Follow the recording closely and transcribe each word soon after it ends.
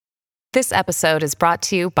This episode is brought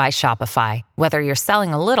to you by Shopify. Whether you're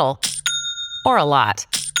selling a little or a lot,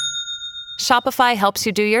 Shopify helps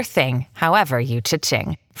you do your thing, however you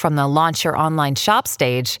cha-ching. From the launch your online shop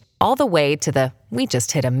stage, all the way to the we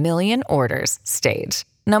just hit 1 million orders stage.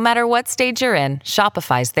 No matter what stage you're in,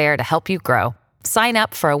 Shopify's there to help you grow. Sign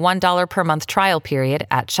up for a $1 per month trial period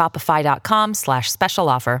at shopify.com/special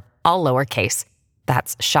offer, all lowercase.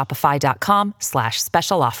 That's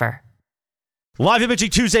shopify.com/special offer. Live Imaging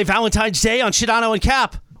Tuesday, Valentine's Day on Shadano and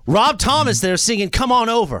Cap. Rob Thomas there singing Come On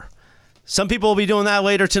Over. Some people will be doing that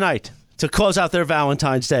later tonight to close out their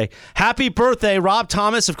Valentine's Day. Happy birthday, Rob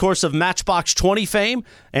Thomas, of course, of Matchbox 20 fame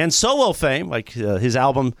and solo fame, like his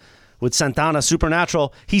album with Santana,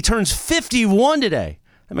 Supernatural. He turns 51 today.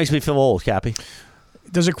 That makes me feel old, Kappy.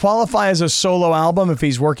 Does it qualify as a solo album if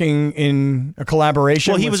he's working in a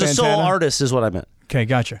collaboration? Well, he was Santana? a solo artist is what I meant. Okay,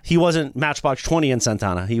 gotcha. He wasn't Matchbox 20 and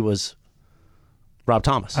Santana. He was Rob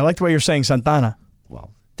Thomas. I like the way you're saying Santana.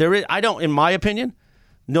 Well, in my opinion,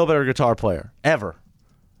 no better guitar player ever,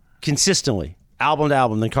 consistently, album to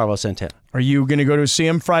album, than Carlos Santana. Are you going to go to see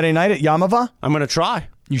him Friday night at Yamava? I'm going to try.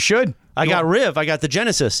 You should. I got the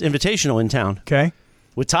Genesis Invitational in town. Okay.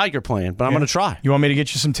 With Tiger playing, but I'm going to try. You want me to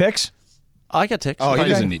get you some ticks? I got ticks. Oh, he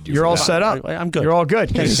doesn't need you. You're all set up. I'm good. You're all good.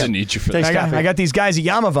 He doesn't need you for Thanks, that. I got these guys at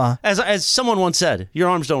Yamava. As someone once said, your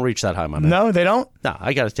arms don't reach that high, my man. No, they don't? No,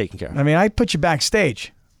 I got it taken care of. I mean, I put you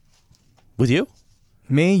backstage. With you?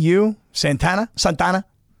 Me, you, Santana.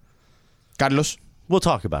 Carlos. We'll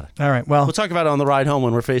talk about it. All right, well. We'll talk about it on the ride home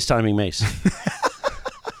when we're FaceTiming Mace.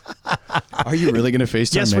 Are you really going to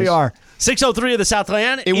FaceTime Yes, Mace? we are. 6:03 of the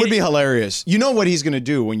Southland. It would be hilarious. You know what he's going to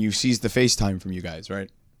do when you sees the FaceTime from you guys, right?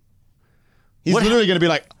 He's literally going to be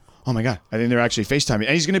like, oh my God, I think they're actually FaceTiming. And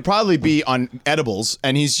he's going to probably be on edibles,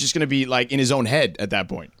 and he's just going to be like in his own head at that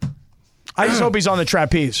point. I just hope he's on the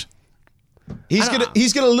trapeze. He's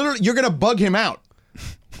gonna literally, you're going to bug him out.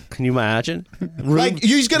 Can you imagine? Like,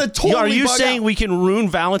 he's going to totally Are you bug saying out. we can ruin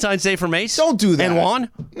Valentine's Day for Mace? Don't do that. And Juan?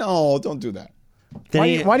 No, don't do that.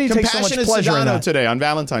 Why do you take so much Compassionate pleasure in Sedano that? today on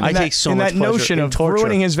Valentine's I Day. take so in much that pleasure notion in of torture.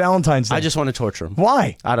 ruining his Valentine's Day. I just want to torture him.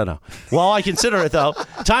 Why? I don't know. Well, I consider it, though.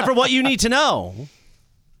 Time for what you need to know.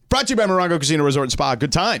 Brought to you by Morongo Casino Resort and Spa.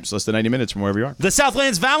 Good times. Less than 90 minutes from wherever you are. The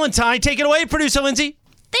Southland's Valentine. Take it away, producer Lindsay.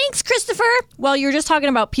 Thanks, Christopher. Well, you're just talking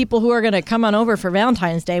about people who are going to come on over for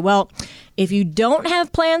Valentine's Day. Well, if you don't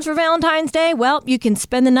have plans for Valentine's Day, well, you can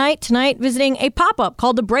spend the night tonight visiting a pop-up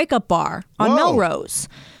called the Breakup Bar on Melrose.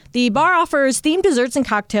 The bar offers themed desserts and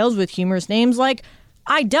cocktails with humorous names like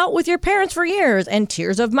I Dealt With Your Parents for Years and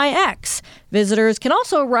Tears of My Ex. Visitors can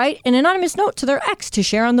also write an anonymous note to their ex to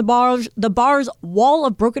share on the bar's wall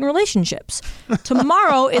of broken relationships.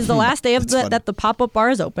 Tomorrow is the last day that the pop-up bar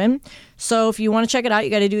is open. So if you want to check it out, you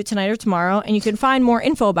got to do it tonight or tomorrow. And you can find more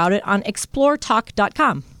info about it on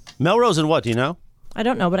exploretalk.com. Melrose and what? Do you know? I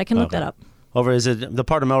don't know, but I can look that up. Is it the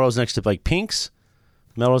part of Melrose next to like Pink's?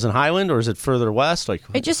 Melrose and Highland, or is it further west?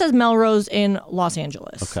 It just says Melrose in Los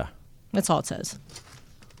Angeles. Okay. That's all it says.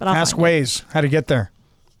 But I'll Ask find it. Waze how to get there.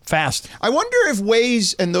 Fast. I wonder if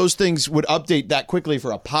Waze and those things would update that quickly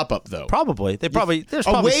for a pop-up, though. Probably. There's probably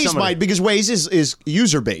Waze somebody. might, because Waze is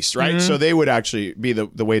user-based, right? Mm-hmm. So they would actually be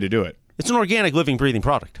the way to do it. It's an organic, living, breathing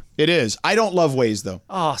product. It is. I don't love Waze, though.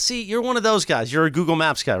 Oh, see, you're one of those guys. You're a Google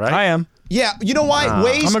Maps guy, right? I am. Yeah, you know why?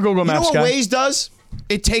 Waze. I'm a Google Maps You know what guy. Waze does?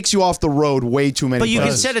 It takes you off the road way too many But you can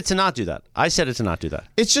places. set it to not do that. I set it to not do that.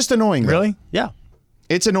 It's just annoying. though. Really? Yeah.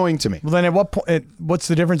 It's annoying to me. Well, then at what point? What's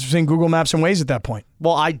the difference between Google Maps and Waze at that point?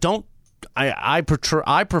 Well, I don't. I prefer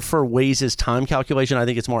Waze's time calculation. I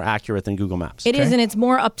think it's more accurate than Google Maps. It is, and it's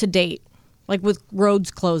more up to date, like with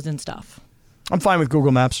roads closed and stuff. I'm fine with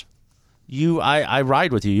Google Maps. I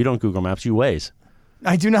ride with you. You don't Google Maps. You Waze.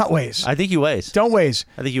 I do not Waze. I think you Waze. Don't Waze.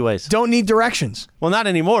 I think you Waze. Don't need directions. Well, not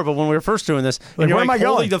anymore. But when we were first doing this, Like, and you're where am I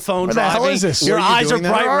holding going? the phone, Where the hell driving, is this? your Were you eyes are doing that?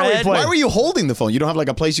 bright Where are we red. playing? Why were you holding the phone? You don't have like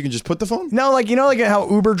a place you can just put the phone? No, like like how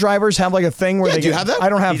Uber drivers have like a thing where Yeah, they do you have that? I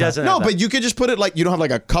don't have He that. doesn't. No, have that. but you could just put it like, you don't have like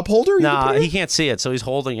a cup holder? you can Nah, put it in? he can't see it, so he's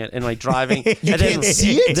holding it and like driving. You and can't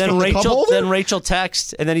see it Then from the cup Rachel, holder? then Rachel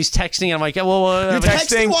texts, and then he's texting, and I'm like, well, You're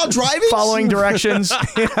texting while driving? following directions,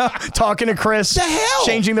 talking to Chris, The hell?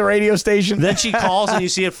 changing the radio station. Then she calls, and you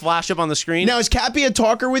see it flash up on the screen. Now, is Kappy a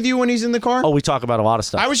talker with you when he's in the car? Oh, we talk about a lot of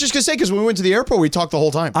stuff. I was just going to say, because when we went to the airport, we talked the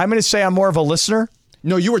whole time. I'm going to say I'm more of a listener.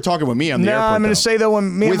 No, you were talking with me on the No, airport. I'm going to say though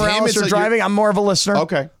when me and With him, Morales it's are like driving, I'm more of a listener.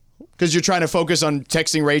 Okay. Because you're trying to focus on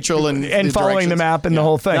texting Rachel and following the directions. map and the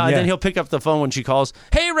whole thing. No, yeah. then he'll pick up the phone when she calls.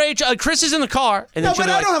 Hey, Rach, Chris is in the car. And then No, she'll but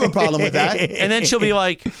be I like, don't have a problem with that. And then she'll be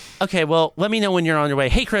like, okay, well, let me know when you're on your way.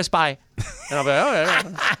 Hey, Chris, bye. And I'll be like,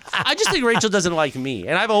 okay. I just think Rachel doesn't like me.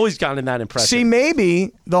 And I've always gotten that impression. See,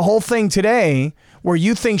 maybe the whole thing today where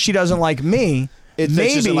you think she doesn't like me. It's that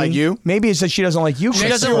she doesn't like you? Maybe it's that she doesn't like you. She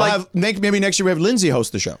doesn't like. Maybe next year we have Lindsay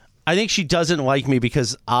host the show. I think she doesn't like me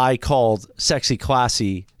because I called sexy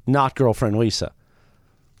classy not girlfriend Lisa.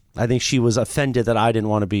 I think she was offended that I didn't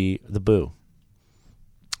want to be the boo.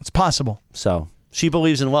 It's possible. So she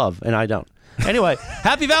believes in love, and I don't. Anyway,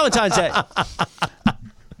 happy Valentine's Day.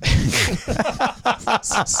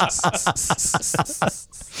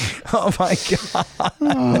 Oh my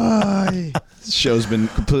God. This show's been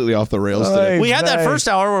completely off the rails today. We had that first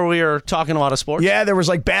hour where we were talking a lot of sports. Yeah, there was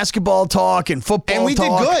like basketball talk and football And we did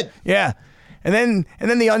talk. good. Yeah. And then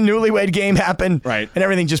the newlywed game happened. Right. And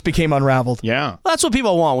everything just became unraveled. Yeah. Well, that's what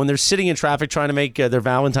people want when they're sitting in traffic trying to make their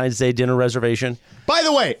Valentine's Day dinner reservation. By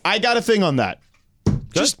the way, I got a thing on that.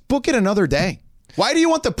 Just book it another day. Why do you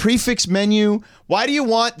want the prefix menu? Why do you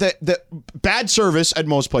want the bad service at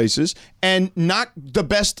most places and not the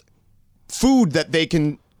best food that they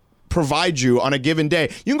can provide you on a given day?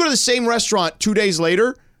 You can go to the same restaurant 2 days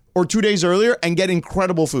later or 2 days earlier and get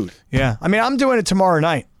incredible food. Yeah. I mean, I'm doing it tomorrow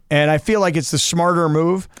night. And I feel like it's the smarter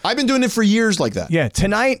move. I've been doing it for years like that. Yeah,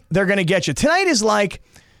 tonight they're going to get you. Tonight is like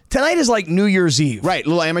New Year's Eve. Right,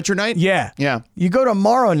 little amateur night? Yeah. Yeah. You go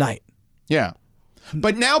tomorrow night. Yeah.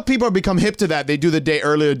 But now people have become hip to that. They do the day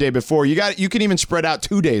earlier, the day before. You can even spread out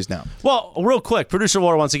 2 days now. Well, real quick, producer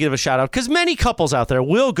Laura wants to give a shout out because many couples out there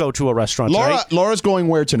will go to a restaurant. Laura's going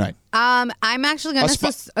where tonight? I'm actually going to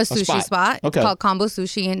a sushi spot called Combo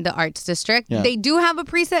Sushi in the Arts District. Yeah. They do have a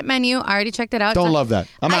preset menu. I already checked it out. Don't love that.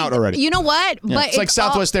 I'm out already. You know what? Yeah. But it's like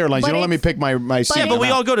Southwest Airlines. You don't let me pick my seat. Yeah, but we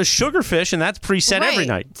all go to Sugarfish, and that's preset every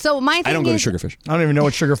night. So my thing I don't go to is, Sugarfish. I don't even know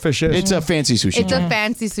what Sugarfish is. It's a fancy sushi. It's a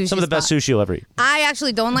fancy sushi Some of the best sushi you'll ever eat. I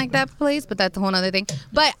actually don't like that place, but that's a whole other thing.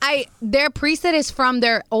 But their preset is from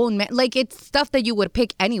their own, like it's stuff that you would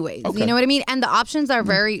pick anyways. Okay. You know what I mean? And the options are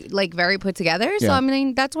very put together. So Yeah. I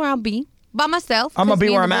mean, that's where I'll be by myself. I'm going to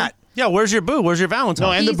be where I'm at. Yeah, where's your boo? Where's your Valentine?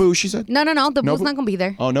 No, and the boo, she said. No. The No boo's boo? not gonna be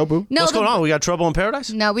there. Oh, no boo? No, What's going on? We got trouble in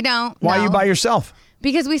paradise? No, we don't. Why are you No. by yourself?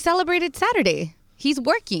 Because we celebrated Saturday. He's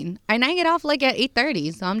working, and I get off like at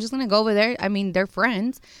 8:30. So I'm just gonna go over there. I mean, they're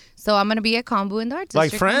friends, so I'm gonna be at Combo in the Arts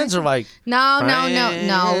Like District. friends or like No.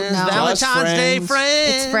 Valentine's Day friends?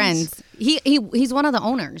 It's friends. He's one of the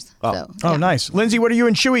owners. So, Oh, yeah. nice. Lindsay, what are you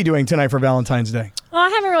and Chewy doing tonight for Valentine's Day? Well, I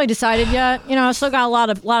haven't really decided yet. You know, I still got a lot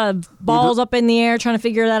of balls up in the air trying to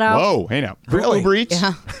figure that out. Whoa, hey now. Really? Uber Eats?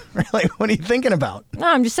 Yeah. Really? What are you thinking about? No,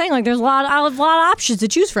 I'm just saying, like, I have a lot of options to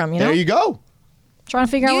choose from. You know, There you go. trying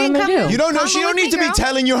to figure out You what I'm can gonna come do. You don't know. Combo She don't with need to me, be girl.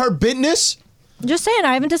 telling you her business. Just saying,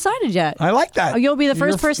 I haven't decided yet. I like that. Oh, you'll be the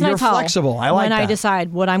first person you're I tell. flexible. I like when that. I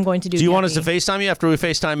decide what I'm going to do. Do you want us to Kappy. FaceTime you after we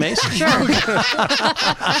FaceTime Mace? Sure.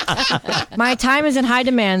 My time is in high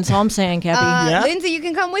demand, so I'm saying, Kappy. Yeah? Lindsay, you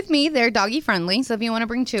can come with me. They're doggy friendly, so if you want to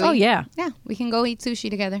bring Chewy, Oh, yeah. we can go eat sushi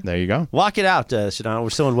together. There you go. Lock it out, Shadana. We're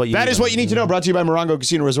still in what you That need. is what you need to know. Brought to you by Morongo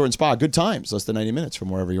Casino Resort and Spa. Good times. Less than 90 minutes from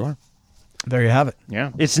wherever you are. There you have it. Yeah.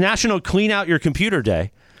 It's National Clean Out Your Computer Day.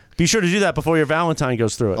 Be sure to do that before your Valentine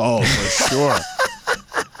goes through it. Oh, for sure.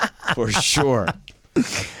 For sure.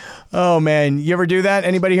 Oh, man. You ever do that?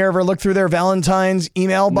 Anybody here ever look through their Valentine's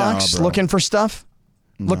email box bro. looking for stuff?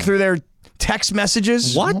 Look through their text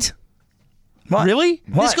messages? What? What? Really?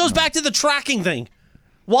 What? This goes back to the tracking thing.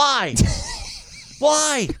 Why?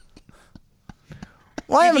 Why?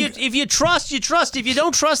 Why If haven't- you trust, you trust. If you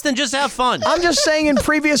don't trust, then just have fun. I'm just saying in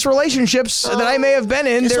previous relationships that I may have been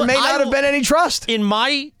in, there So may I not have will- been any trust. In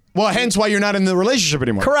my Well, hence why you're not in the relationship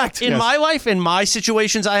anymore. Correct. in my life, in my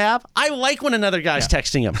situations I like when another guy's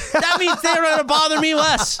texting him. That means they're going to bother me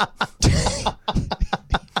less.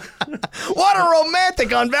 What a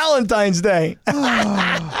romantic on Valentine's Day. When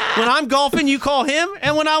I'm golfing, you call him,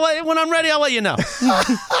 and when I'm ready, I'll let you know.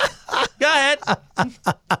 Go ahead.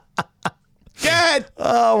 Good.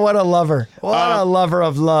 Oh, what a lover. What a lover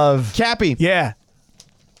of love. Kappy. Yeah.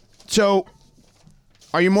 So,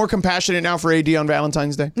 are you more compassionate now for AD on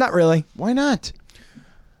Valentine's Day? Not really. Why not?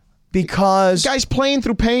 Because... Guy's playing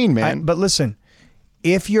through pain, man. but listen,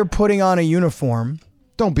 if you're putting on a uniform,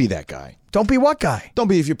 Don't be that guy. don't be what guy? Don't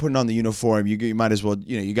be if you're putting on the uniform. You might as well,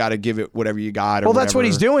 you got to give it whatever you got. Or Well, that's what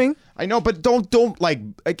he's whatever. doing. I know, but don't I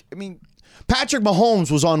mean, Patrick Mahomes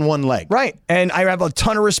was on one leg. Right. And I have a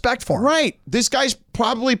ton of respect for him. Right. This guy's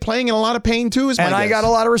probably playing in a lot of pain too, is my And I guess. got a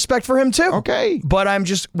lot of respect for him too. Okay. But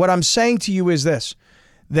what I'm saying to you is this,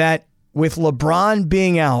 that with LeBron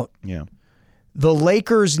being out, Yeah. the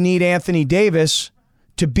Lakers need Anthony Davis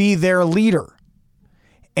to be their leader.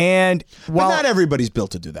 And But while not everybody's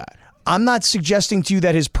built to do that. I'm not suggesting to you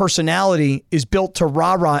that his personality is built to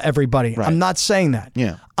rah-rah everybody. Right. I'm not saying that.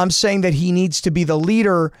 Yeah. I'm saying that he needs to be the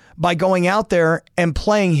leader by going out there and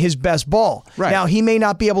playing his best ball. Right. Now, he may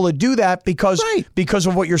not be able to do that because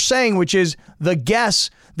of what you're saying, which is the guess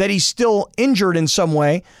that he's still injured in some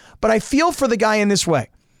way. But I feel for the guy in this way.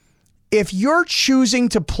 If you're choosing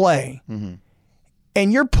to play and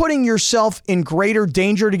you're putting yourself in greater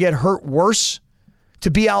danger to get hurt worse,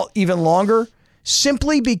 to be out even longer,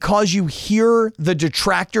 simply because you hear the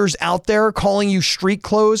detractors out there calling you street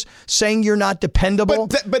clothes, saying you're not dependable.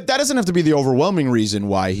 But that doesn't have to be the overwhelming reason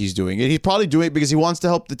why he's doing it. He's probably doing it because he wants to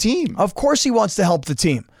help the team. Of course he wants to help the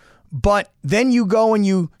team. But then you go and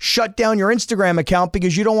you shut down your Instagram account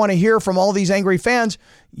because you don't want to hear from all these angry fans.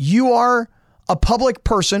 You are a public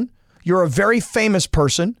person. You're a very famous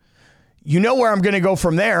person. You know where I'm going to go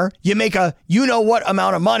from there. You make a you-know-what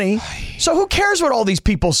amount of money. So who cares what all these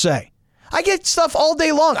people say? I get stuff all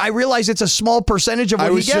day long. I realize it's a small percentage of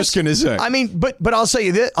what he gets. I was just going to say. I mean, but I'll tell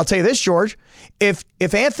you this, George. If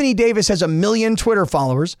Anthony Davis has 1 million Twitter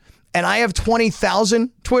followers and I have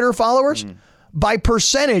 20,000 Twitter followers, by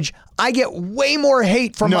percentage, I get way more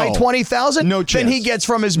hate from my 20,000 than he gets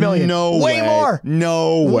from his million. No way. Way more.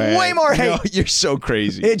 No way. Way more hate. No, you're so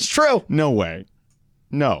crazy. It's true. No way.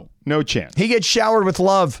 No chance. He gets showered with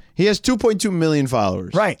love. He has 2.2 million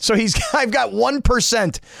followers. Right. So I've got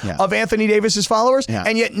 1% of Anthony Davis's followers,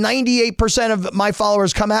 and yet 98% of my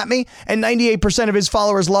followers come at me, and 98% of his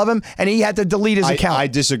followers love him, and he had to delete his account. I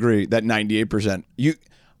disagree. That 98%.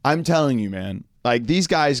 I'm telling you, man. Like, these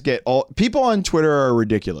guys people on Twitter are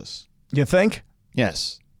ridiculous. You think?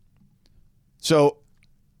 Yes. So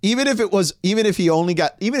even if he only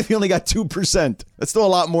got 2%, that's still a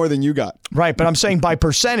lot more than you got. Right, but I'm saying by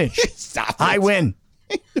percentage, I win.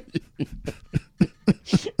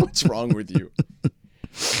 What's wrong with you?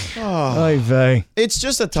 Oy vey. It's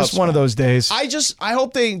just a tough Just one of those days. I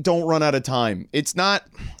hope they don't run out of time. It's not,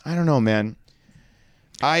 I don't know, man.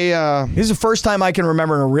 This is the first time I can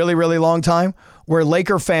remember in a really, really long time where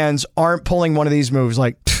Laker fans aren't pulling one of these moves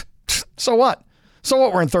like, so what? So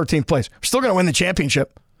what? We're in 13th place. We're still going to win the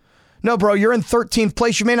championship. No, bro, you're in 13th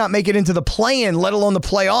place. You may not make it into the play-in, let alone the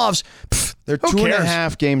playoffs. They're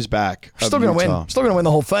 2.5 games back. Still going to win. Still going to win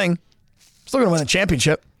the whole thing. Still going to win the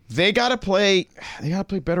championship. They got to play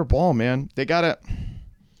better ball, man. So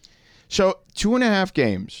 2.5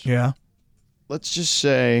 games. Yeah. Let's just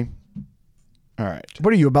say, all right.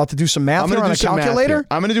 What are you about to do some math here on a calculator?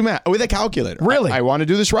 I'm going to do math with a calculator. Really? I want to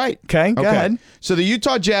do this right. Okay, go ahead. So the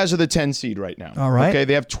Utah Jazz are the 10 seed right now. All right. Okay,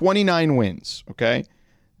 they have 29 wins. Okay.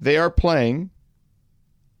 They are playing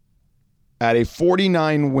at a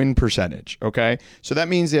 49 win percentage. Okay. So that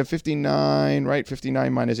means they have 59, right?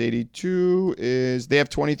 59 minus 82 is they have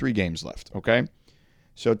 23 games left. Okay.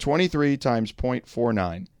 So 23 times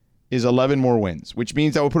 0.49 is 11 more wins, which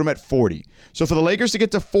means that will put them at 40. So for the Lakers to get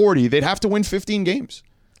to 40, they'd have to win 15 games.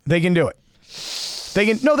 They can do it. They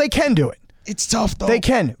can do it. It's tough, though. They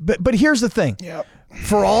can. But here's the thing. Yeah.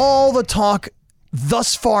 For all the talk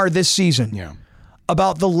thus far this season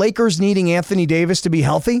about the Lakers needing Anthony Davis to be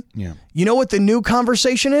healthy, you know what the new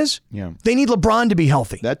conversation is? Yeah. They need LeBron to be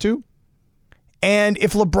healthy. That too. And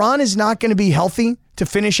if LeBron is not going to be healthy to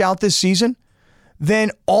finish out this season,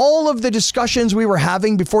 then all of the discussions we were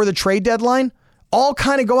having before the trade deadline all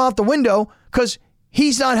kind of go out the window because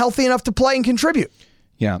he's not healthy enough to play and contribute.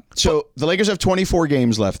 Yeah. So the Lakers have 24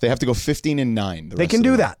 games left. They have to go 15-9. They can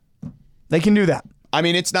do that. They can do that. I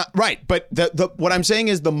mean, it's not right, but what I'm saying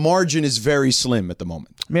is the margin is very slim at the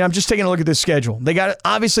moment. I mean, I'm just taking a look at this schedule. They got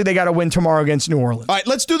to win tomorrow against New Orleans. All right,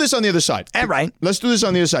 let's do this on the other side. All right. Let's do this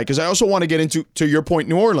on the other side because I also want to get into your point,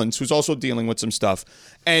 New Orleans, who's also dealing with some stuff.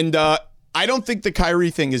 And I don't think the Kyrie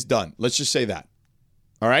thing is done. Let's just say that.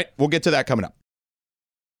 All right? We'll get to that coming up.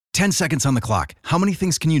 10 seconds on the clock. How many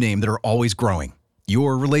things can you name that are always growing?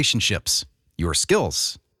 Your relationships, your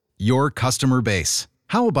skills, your customer base.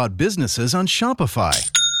 How about businesses on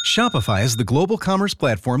Shopify? Shopify is the global commerce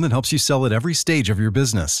platform that helps you sell at every stage of your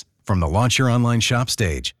business. From the launch your online shop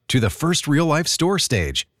stage to the first real life store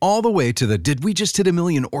stage, all the way to the did we just hit a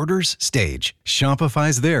million orders stage.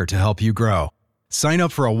 Shopify's there to help you grow. Sign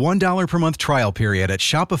up for a $1 per month trial period at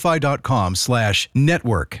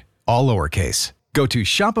shopify.com/network, all lowercase. Go to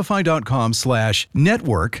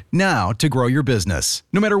shopify.com/network now to grow your business,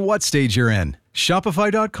 no matter what stage you're in.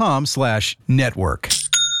 Shopify.com/network.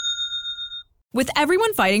 With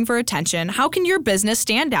everyone fighting for attention, how can your business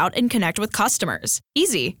stand out and connect with customers?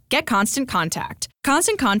 Easy. Get Constant Contact.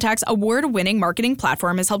 Constant Contact's award-winning marketing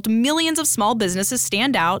platform has helped millions of small businesses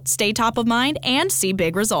stand out, stay top of mind, and see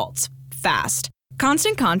big results fast.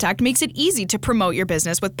 Constant Contact makes it easy to promote your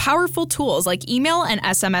business with powerful tools like email and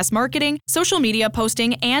SMS marketing, social media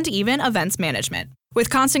posting, and even events management. With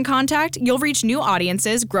Constant Contact, you'll reach new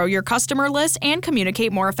audiences, grow your customer list, and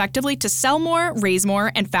communicate more effectively to sell more, raise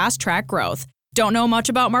more, and fast-track growth. Don't know much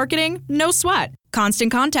about marketing? No sweat.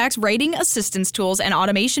 Constant Contact's writing assistance tools and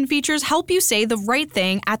automation features help you say the right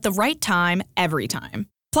thing at the right time, every time.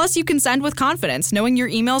 Plus, you can send with confidence, knowing your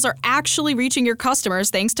emails are actually reaching your customers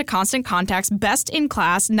thanks to Constant Contact's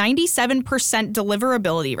best-in-class 97%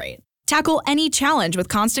 deliverability rate. Tackle any challenge with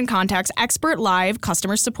Constant Contact's expert live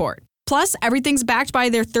customer support. Plus, everything's backed by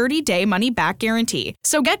their 30-day money-back guarantee.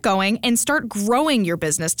 So get going and start growing your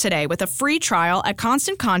business today with a free trial at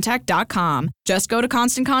ConstantContact.com. Just go to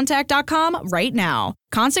ConstantContact.com right now.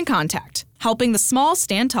 Constant Contact, helping the small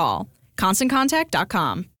stand tall.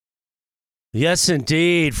 ConstantContact.com. Yes,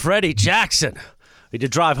 indeed. Freddie Jackson. You to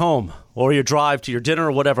drive home or you drive to your dinner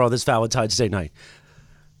or whatever on this Valentine's Day night.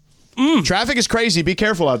 Traffic is crazy. Be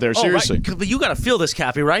careful out there. Seriously. Right. But you got to feel this,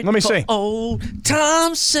 Kappy, right? Let me see. Old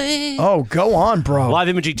Tom say. Oh, go on, bro. Live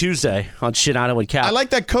Imaging Tuesday on Shinato and Cap. I like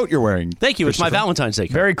that coat you're wearing. Thank you. It's my Valentine's Day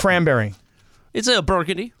coat. Very cranberry. It's a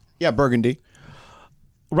burgundy. Yeah, burgundy.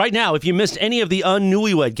 Right now, if you missed any of the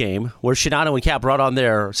un-newlywed game where Shinato and Cap brought on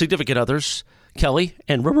their significant others, Kelly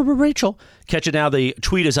and Rachel, catch it now. The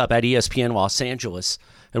tweet is up at ESPN Los Angeles,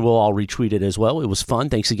 and we'll all retweet it as well. It was fun.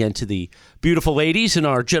 Thanks again to the beautiful ladies in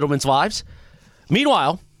our gentlemen's lives.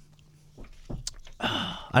 Meanwhile,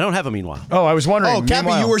 I don't have a meanwhile. Oh, I was wondering. Oh,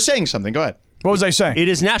 Kappy, you were saying something. Go ahead. What was I saying? It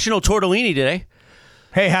is National Tortellini today.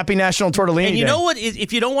 Hey, happy National Tortellini And you Day. know what?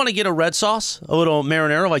 If you don't want to get a red sauce, a little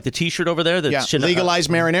marinara, like the T-shirt over there. That's legalized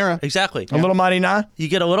marinara. Exactly. A little marina. You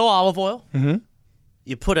get a little olive oil. Mm-hmm.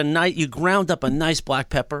 You put you ground up a nice black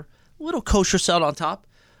pepper, a little kosher salt on top,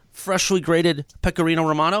 freshly grated pecorino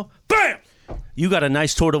romano. Bam! You got a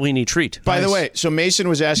nice tortellini treat. By the way, so Mason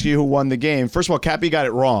was asking you who won the game. First of all, Kappy got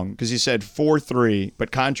it wrong because he said 4-3,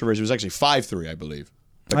 but controversy was actually 5-3, I believe.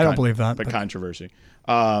 I don't believe that. But controversy.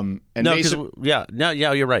 And no, Mason,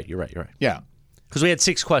 you're right. yeah. Because we had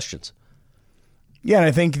 6 questions. Yeah, and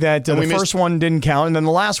I think that the first one didn't count, and then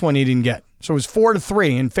the last one he didn't get. So it was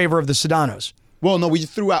 4-3 in favor of the Sedanos. Well, no, we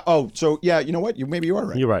threw out. Oh, so yeah, you know what? Maybe you are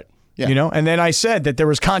right. You're right. Yeah. You know, and then I said that there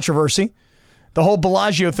was controversy. The whole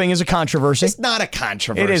Bellagio thing is a controversy. It's not a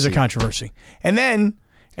controversy. It is a controversy. And then.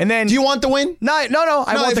 Do you want the win? No. I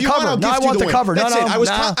want the cover. I want the cover. That's it.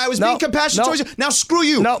 I was being compassionate towards you. Now screw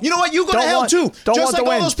you. No. You know what? You go to hell too. Just like all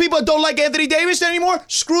win. those people that don't like Anthony Davis anymore.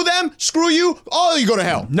 Screw them. Screw you. All you go to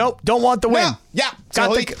hell. Nope. Don't want the win. Yeah.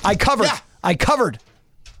 I covered. Yeah. I covered.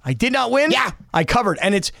 I did not win. Yeah. I covered,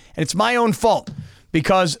 and it's my own fault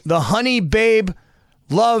because the honey babe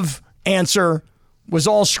love answer was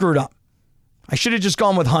all screwed up. I should have just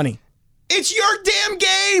gone with honey. It's your damn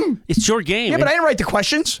game. It's your game. Yeah, but I didn't write the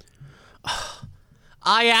questions.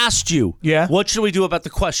 I asked you. Yeah. What should we do about the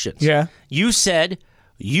questions? Yeah. You said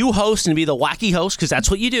you host and be the wacky host because that's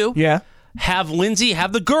what you do. Yeah. Have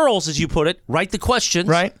the girls, as you put it, write the questions.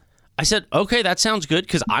 Right. I said, okay, that sounds good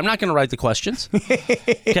because I'm not going to write the questions.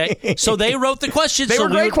 Okay. So they wrote the questions. They were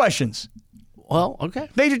great questions. Well, okay.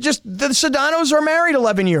 The Sedanos are married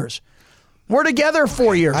 11 years. We're together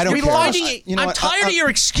 4 years. I don't we care. lost. I'm tired of your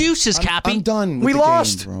excuses, Kappy. I'm done with We the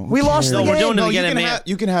lost. game, bro. We lost the No, game. we're doing it No, again.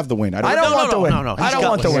 you can have the win. I don't want the win. No. I don't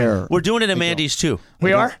want the win. We're doing it at Mandy's too.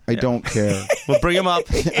 We are? I don't care. We'll bring them up.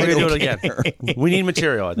 We're going to do it again. We need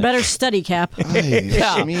material, I think. Better study, Cap.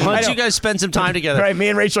 Yeah. Why don't you guys spend some time together? Right, me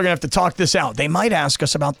and Rachel are going to have to talk this out. They might ask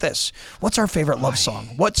us about this. What's our favorite love song?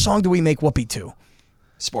 What song do we make Whoopi to?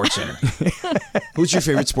 Sports Center. Who's your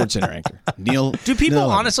favorite Sports Center anchor? Neil? Do people, No.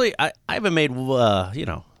 honestly, I haven't made, I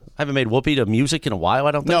haven't made Whoopi to music in a while,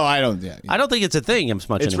 I don't think. No, I don't. Yeah. I don't think it's a thing as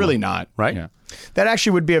much It's anymore. really not. Right? Yeah. That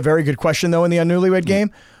actually would be a very good question, though, in the Newlywed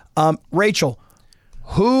Game. Rachel,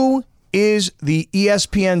 who is the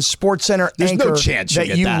ESPN Sports Center There's no anchor chance you'll that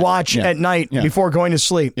get you that. watch Yeah. at night Yeah. before going to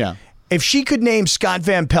sleep? Yeah. If she could name Scott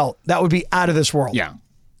Van Pelt, that would be out of this world. Yeah.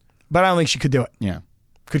 But I don't think she could do it. Yeah.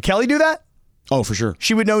 Could Kelly do that? Oh, for sure.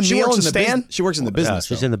 She would know Neil and Stan? She works in the business.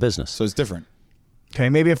 She's though. in the business. So it's different. Okay,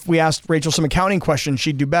 maybe if we asked Rachel some accounting questions,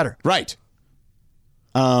 she'd do better. Right.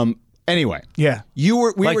 Anyway. Yeah.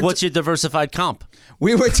 What's your diversified comp?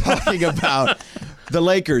 We were talking about the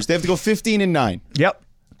Lakers. They have to go 15-9. Yep.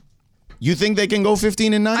 You think they can go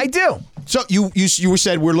 15-9? I do. So you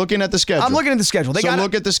said we're looking at the schedule. I'm looking at the schedule. They So gotta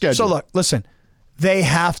look at the schedule. So look, listen. They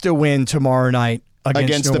have to win tomorrow night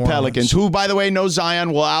against the New Pelicans, Orleans. who, by the way, no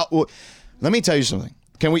Zion will out. Let me tell you something.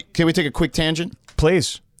 Can we take a quick tangent?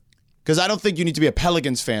 Please. Because I don't think you need to be a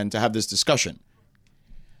Pelicans fan to have this discussion.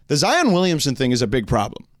 The Zion Williamson thing is a big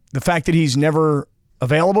problem. The fact that he's never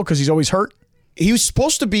available because he's always hurt. he was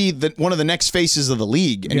supposed to be one of the next faces of the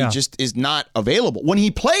league, and he just is not available. When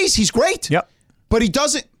he plays, he's great. Yep. But he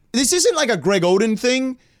doesn't. This isn't like a Greg Oden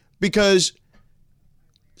thing, because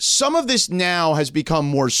some of this now has become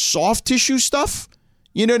more soft tissue stuff.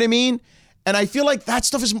 You know what I mean? And I feel like that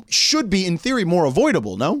stuff should be, in theory, more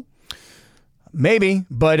avoidable, no? Maybe,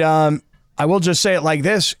 but I will just say it like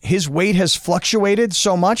this. His weight has fluctuated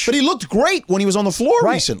so much. But he looked great when he was on the floor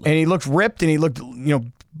recently. And he looked ripped, and he looked,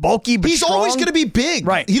 bulky but He's strong. always going to be big.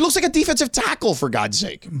 Right. He looks like a defensive tackle, for God's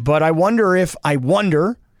sake. But I wonder if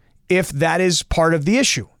that is part of the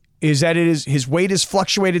issue, is that his weight has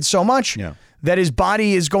fluctuated so much that his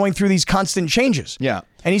body is going through these constant changes. Yeah.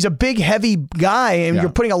 And he's a big, heavy guy, and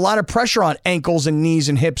you're putting a lot of pressure on ankles and knees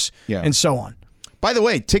and hips and so on. By the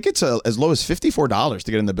way, tickets are as low as $54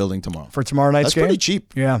 to get in the building tomorrow. For tomorrow night's game? That's pretty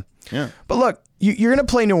cheap. Yeah. Yeah. But look, you're going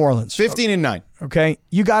to play New Orleans. 15-9. Okay?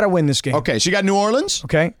 You got to win this game. Okay, so you got New Orleans.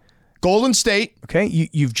 Okay? Golden State. Okay?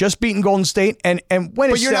 You've just beaten Golden State, and when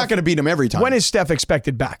But is you're not going to beat them every time. When is Steph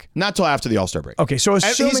expected back? Not till after the All-Star break. Okay, so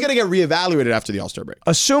he's going to get reevaluated after the All-Star break.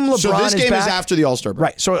 Assume LeBron is back. So this game is after the All-Star break.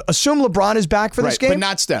 Right, so assume LeBron is back for this game. But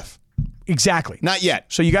not Steph. Exactly. Not yet.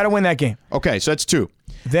 So you got to win that game. Okay, so that's 2.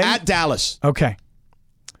 Then, at Dallas. Okay.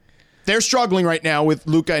 They're struggling right now with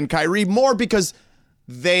Luka and Kyrie more because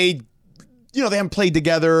they haven't played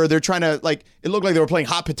together. They're trying to, it looked like they were playing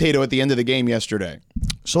hot potato at the end of the game yesterday.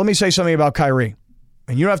 So let me say something about Kyrie.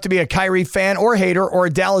 And you don't have to be a Kyrie fan or hater or a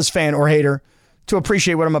Dallas fan or hater to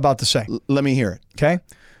appreciate what I'm about to say. Let me hear it. Okay?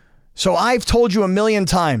 So I've told you a million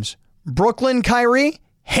times, Brooklyn Kyrie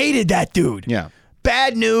hated that dude. Yeah.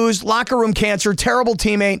 Bad news, locker room cancer, terrible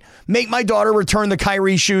teammate, make my daughter return the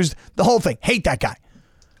Kyrie shoes, the whole thing. Hate that guy.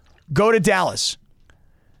 Go to Dallas.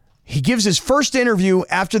 He gives his first interview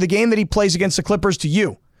after the game that he plays against the Clippers to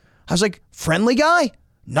you. I was like, friendly guy,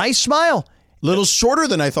 nice smile. Little shorter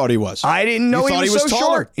than I thought he was. I didn't know he was so taller.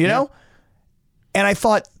 short, you know? And I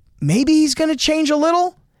thought, maybe he's going to change a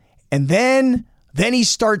little. And then he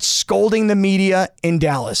starts scolding the media in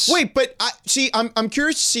Dallas. Wait, but I'm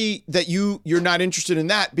curious to see that you're not interested in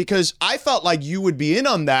that, because I felt like you would be in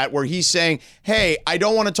on that, where he's saying, hey, I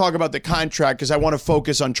don't want to talk about the contract because I want to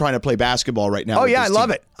focus on trying to play basketball right now. Oh, yeah, I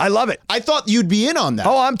love it. I love it. I thought you'd be in on that.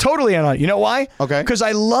 Oh, I'm totally in on it. You know why? Okay. Because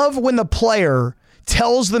I love when the player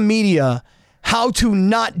tells the media how to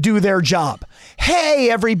not do their job.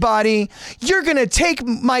 Hey, everybody, you're going to take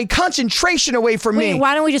my concentration away from me.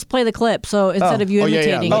 Why don't we just play the clip? So instead of you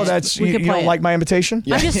imitating Oh, it, that's we you could play don't it. like my invitation?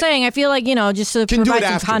 I'm just saying, I feel like, just to Can do provide it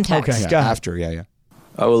some after. context. Okay. Yeah, Go ahead. after, yeah.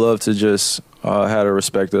 I would love to just have a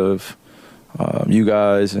respect of you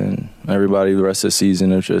guys and everybody the rest of the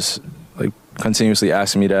season of just continuously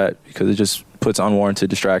asking me that, because it just puts unwarranted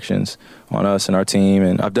distractions on us and our team.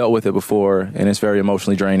 And I've dealt with it before, and it's very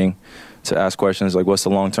emotionally draining to ask questions like, what's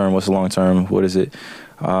the long term? What's the long term? What is it?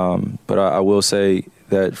 But I will say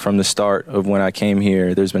that from the start of when I came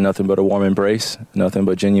here, there's been nothing but a warm embrace, nothing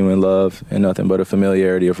but genuine love, and nothing but a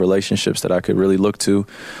familiarity of relationships that I could really look to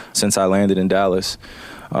since I landed in Dallas.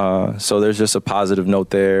 So there's just a positive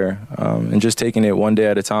note there, and just taking it one day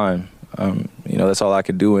at a time. That's all I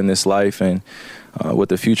could do in this life, and what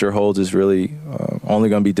the future holds is really only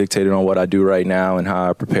going to be dictated on what I do right now and how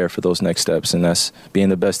I prepare for those next steps, and that's being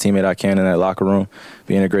the best teammate I can in that locker room,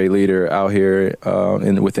 being a great leader out here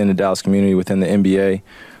within the Dallas community, within the NBA,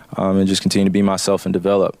 and just continue to be myself and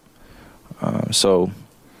develop. So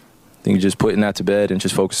I think just putting that to bed and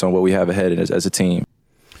just focus on what we have ahead as a team.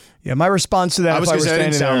 Yeah, my response to that, I was if I going were to say, that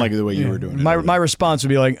didn't standing sound there, like the way you were doing it. My response would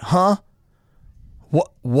be like, huh?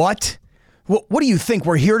 What? What do you think?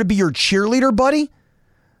 We're here to be your cheerleader, buddy?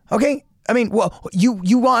 Okay? I mean, well,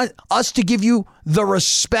 you want us to give you the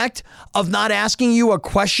respect of not asking you a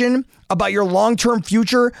question about your long-term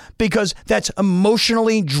future because that's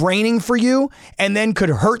emotionally draining for you and then could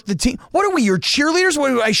hurt the team? What are we, your cheerleaders?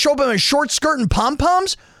 What, I show up in a short skirt and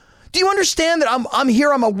pom-poms? Do you understand that I'm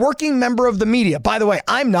here? I'm a working member of the media. By the way,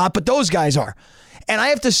 I'm not, but those guys are. And I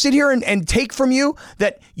have to sit here and take from you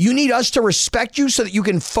that you need us to respect you so that you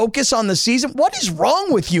can focus on the season? What is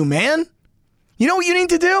wrong with you, man? You know what you need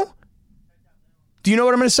to do? Do you know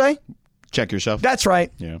what I'm going to say? Check yourself. That's right.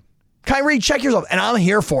 Yeah. Kyrie, check yourself. And I'm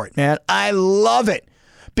here for it, man. I love it.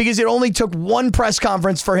 Because it only took one press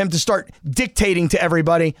conference for him to start dictating to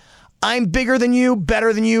everybody. I'm bigger than you,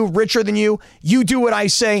 better than you, richer than you. You do what I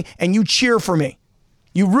say, and you cheer for me.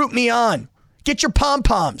 You root me on. Get your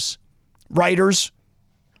pom-poms. Writers.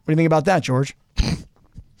 What do you think about that, George?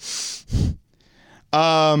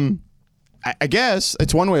 I guess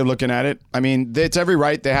it's one way of looking at it. I mean, it's every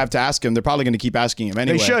right they have to ask him. They're probably going to keep asking him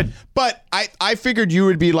anyway. They should. But I figured you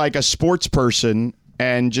would be like a sports person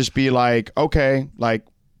and just be like, okay, like,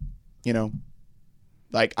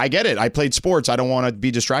 Like, I get it. I played sports. I don't want to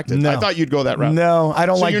be distracted. No. I thought you'd go that route. No, I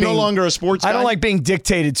don't so like you're being, no longer a sports guy? I don't like being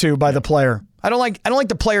dictated to by the player. I don't like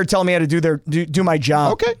the player telling me how to do my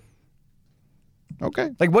job.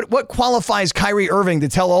 Okay. Like what qualifies Kyrie Irving to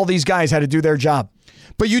tell all these guys how to do their job?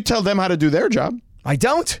 But you tell them how to do their job. I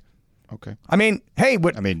don't. Okay. I mean, hey,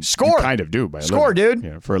 score. You kind of do. By a score, living. dude.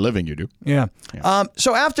 Yeah, for a living, you do. Yeah.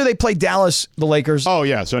 So after they play Dallas, the Lakers. Oh,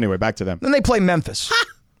 yeah. So anyway, back to them. Then they play Memphis.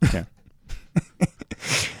 Yeah.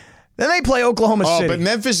 Then they play Oklahoma City. Oh, but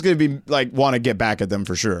Memphis is going to be want to get back at them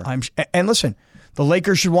for sure. And listen, the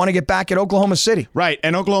Lakers should want to get back at Oklahoma City. Right.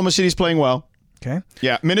 And Oklahoma City's playing well. Okay.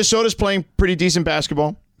 Yeah. Minnesota's playing pretty decent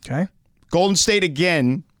basketball. Okay. Golden State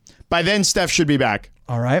again. By then, Steph should be back.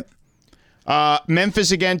 All right. Memphis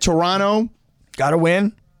again. Toronto. Got to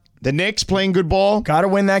win. The Knicks playing good ball. Got to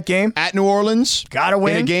win that game. At New Orleans. Got to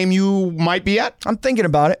win. In a game you might be at. I'm thinking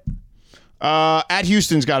about it. At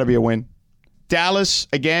Houston's got to be a win. Dallas,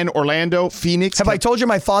 again, Orlando, Phoenix. Have I told you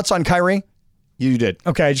my thoughts on Kyrie? You did.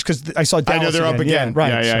 Okay, just because I saw Dallas. I know they're up again. Yeah,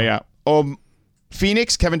 right. Yeah.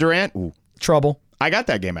 Phoenix, Kevin Durant. Ooh. Trouble. I got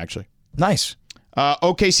that game, actually. Nice.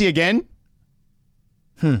 OKC again.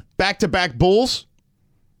 Back-to-back Bulls.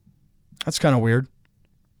 That's kind of weird.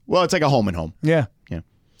 Well, it's like a home and home. Yeah.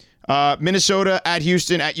 Minnesota, at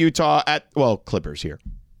Houston, at Utah, Clippers here.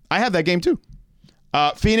 I have that game, too.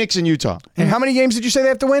 Phoenix and Utah. And how many games did you say they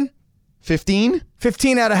have to win? 15.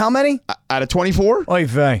 15 out of how many? Out of 24. Oy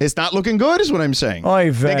vey. It's not looking good, is what I'm saying.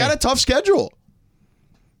 Oy vey. They got a tough schedule.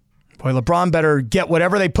 Boy, LeBron better get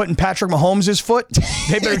whatever they put in Patrick Mahomes' foot.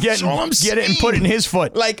 They better get it and put it in his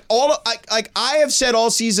foot. Like I have said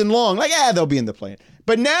all season long, they'll be in the play.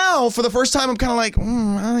 But now, for the first time, I'm kind of like,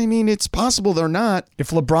 I mean, it's possible they're not. If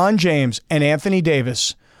LeBron James and Anthony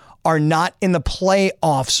Davis are not in the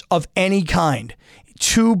playoffs of any kind,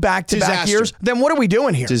 2 back-to-back years, then what are we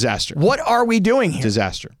doing here? Disaster. What are we doing here?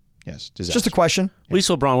 Disaster. Yes, disaster. Just a question. At least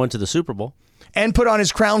LeBron went to the Super Bowl. And put on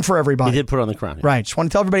his crown for everybody. He did put on the crown. Yeah. Right. Just want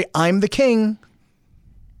to tell everybody, I'm the king.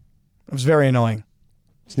 It was very annoying.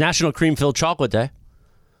 It's National Cream-Filled Chocolate Day.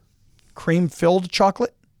 Cream-filled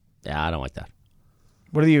chocolate? Yeah, I don't like that.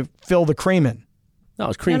 What do you fill the cream in? No,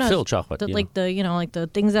 it's cream-filled chocolate. Like the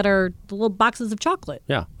things that are the little boxes of chocolate.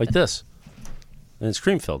 Yeah, like this. And it's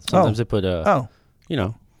cream-filled. Sometimes they put,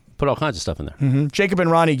 put all kinds of stuff in there. Mm-hmm. Jacob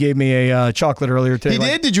and Ronnie gave me a chocolate earlier today. He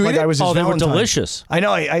did? Did you eat it? I was his they were Valentine. delicious. I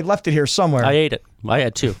know. I left it here somewhere. I ate it. I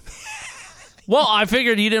had 2. Well, I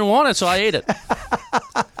figured you didn't want it, so I ate it.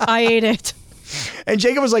 I ate it. And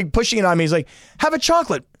Jacob was like pushing it on me. He's like, have a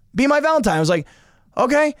chocolate. Be my Valentine. I was like,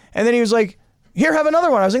 okay. And then he was like, here, have another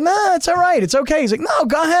one. I was like, nah, it's all right. It's okay. He's like, no,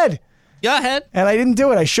 go ahead. Go ahead. And I didn't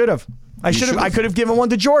do it. I should have. I could have given one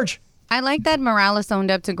to George. I like that Morales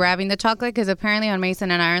owned up to grabbing the chocolate because apparently on Mason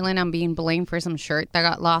and Ireland, I'm being blamed for some shirt that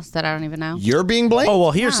got lost that I don't even know. You're being blamed? Oh,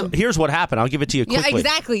 well, here's what happened. I'll give it to you quickly. Yeah,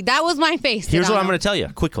 exactly. That was my face. Here's what I'm going to tell you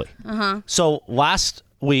quickly. So last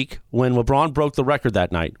week, when LeBron broke the record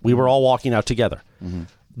that night, we were all walking out together. Mm-hmm.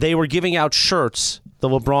 They were giving out shirts, the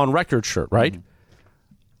LeBron record shirt, right? Mm-hmm.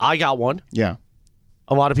 I got one. Yeah.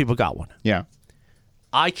 A lot of people got one. Yeah.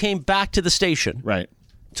 I came back to the station. Right.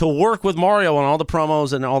 To work with Mario on all the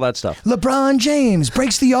promos and all that stuff. LeBron James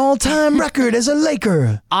breaks the all-time record as a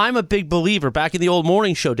Laker. I'm a big believer. Back in the old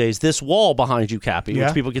morning show days, this wall behind you, Kappy,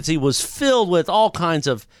 which people can see, was filled with all kinds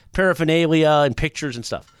of paraphernalia and pictures and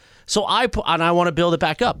stuff. So I want to build it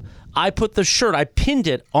back up. I put the shirt, I pinned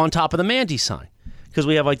it on top of the Mandy sign because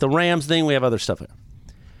we have like the Rams thing, we have other stuff.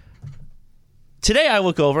 Today I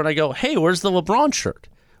look over and I go, hey, where's the LeBron shirt?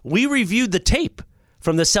 We reviewed the tape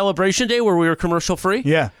from the celebration day where we were commercial free.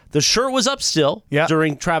 Yeah. The shirt was up still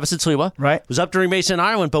during Travis and Sliwa. Right. It was up during Mason and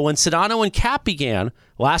Ireland. But when Sedano and Cap began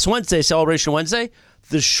last Wednesday, Celebration Wednesday,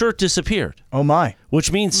 the shirt disappeared. Oh, my.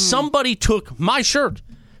 Which means somebody took my shirt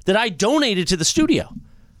that I donated to the studio.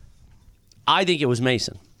 I think it was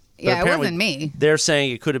Mason. Yeah, it wasn't me. They're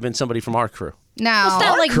saying it could have been somebody from our crew. No. It's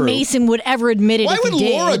not like Mason would ever admit it. Why if would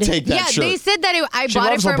he Laura did. take that shirt? They said that I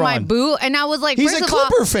bought it for my boo, and I was like, he's first a of all,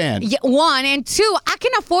 Clipper fan. Yeah, 1 and 2, I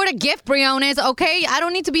can afford a gift, Briones. Okay, I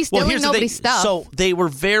don't need to be stealing nobody's stuff. So they were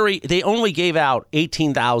they only gave out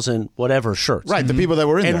 18,000 whatever shirts. Right, the people that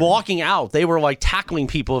were in there. And walking out, they were like tackling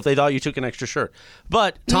people if they thought you took an extra shirt.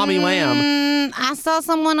 But Tommy Lamb. I saw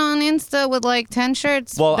someone on Insta with like 10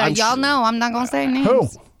 shirts Well, that y'all know. I'm not going to say names. Who?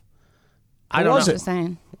 I don't was know. it? Just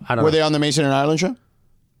saying. I don't Were know. they on the Mason and Ireland show?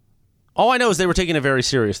 All I know is they were taking it very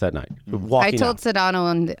serious that night. I told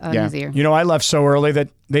Sedano on his ear. You know, I left so early that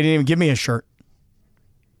they didn't even give me a shirt.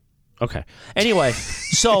 Okay. Anyway,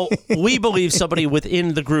 so we believe somebody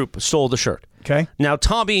within the group stole the shirt. Okay. Now,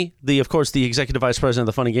 Tommy, of course, the executive vice president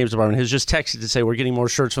of the Fun and Games department, has just texted to say we're getting more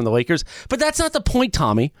shirts from the Lakers. But that's not the point,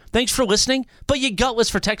 Tommy. Thanks for listening, but you gutless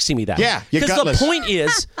for texting me that. Yeah, you Because gutless. the point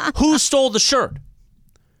is, who stole the shirt?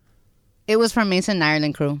 It was from Mason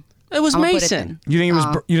Ireland crew. It was I'm gonna put Mason. You think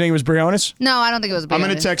it was Briones? No, I don't think it was. I'm going to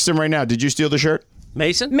Briones. text him right now. Did you steal the shirt?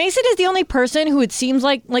 Mason? Mason is the only person who it seems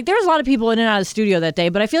like there's a lot of people in and out of the studio that day,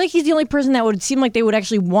 but I feel like he's the only person that would seem like they would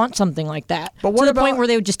actually want something like that. But what to the about- point where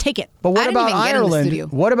they would just take it. But what I didn't about even get in the Ireland? studio.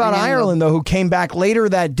 What about I didn't Ireland, though, who came back later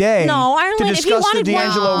that day No, Ireland, to if he discuss the wanted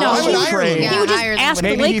D'Angelo one- no, Russell he would- trade? Yeah, he would just Ireland ask would- the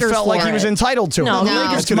Maybe Lakers he felt like for he was it. entitled to it. No, The no.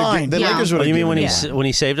 Lakers The mine. Lakers Yeah. would Oh, have you mean given when it.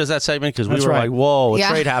 he saved us that segment? Because we That's were right. like, whoa, a Yeah.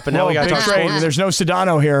 trade happened. Now Whoa, we got to big talk trade. sports. There's no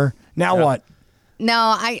Sedano here. Now what? No,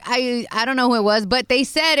 I don't know who it was, but they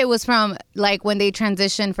said it was from like when they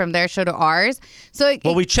transitioned from their show to ours. So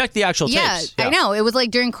Well, we checked the actual yeah, tapes. I know. It was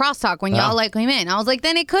like during crosstalk when y'all like came in. I was like,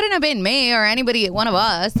 then it couldn't have been me or anybody, one of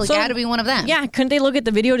us. Like So- it had to be one of them. Yeah, couldn't they look at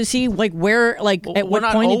the video to see like where, like at We're what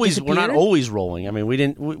not point it always disappeared? we're not always rolling. I mean, we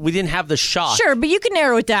didn't have the shot. Sure, but you can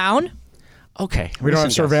narrow it down. Okay. We don't have listen,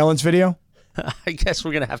 guys. surveillance video? I guess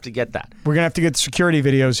we're gonna have to get that. We're going to have to get security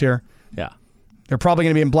videos here. Yeah. They're probably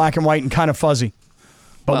going to be in black and white and kind of fuzzy.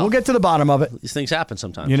 But Well, we'll get to the bottom of it. These things happen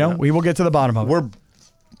sometimes. You know, we will get to the bottom of it.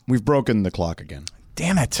 We've broken the clock again.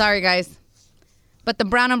 Damn it. Sorry, guys. But the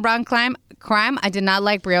brown on brown crime, I did not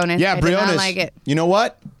like Briones. Yeah, I did Briones. not like it. You know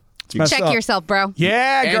what? messed Check up. yourself, bro.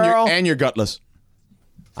 Yeah, And girl. you're gutless.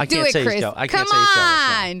 I Do can't it, say Chris. he's go. I Come can't say he's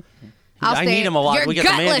going. on. I'll I stay- need him a lot. You're We got the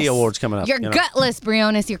Mandy gutless. Awards coming up, You're you know. gutless,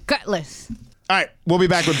 Briones. You're gutless. All right, we'll be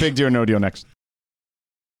back with Big Deal or No Deal next.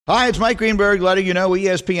 Hi, it's Mike Greenberg letting you know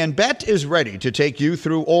ESPN Bet is ready to take you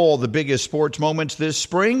through all the biggest sports moments this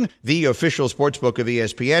spring. The official sportsbook of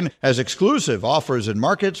ESPN has exclusive offers and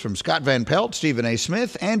markets from Scott Van Pelt, Stephen A.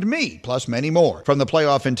 Smith, and me, plus many more. From the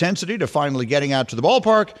playoff intensity to finally getting out to the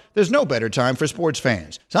ballpark, there's no better time for sports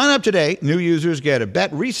fans. Sign up today. New users get a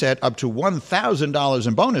bet reset up to $1,000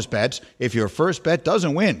 in bonus bets if your first bet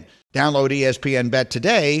doesn't win. Download ESPN Bet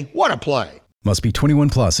today. What a play. Must be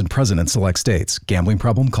 21 plus and present in select states. Gambling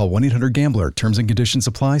problem? Call 1-800-GAMBLER. Terms and conditions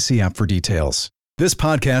apply. See app for details. This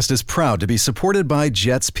podcast is proud to be supported by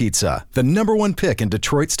Jets Pizza, the #1 pick in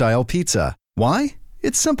Detroit-style pizza. Why?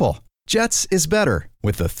 It's simple. Jets is better.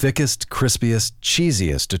 With the thickest, crispiest,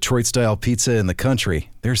 cheesiest Detroit-style pizza in the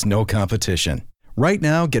country, there's no competition. Right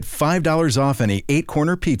now, get $5 off any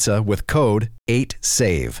 8-corner pizza with code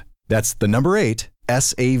 8SAVE. That's the number 8,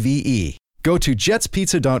 SAVE. Go to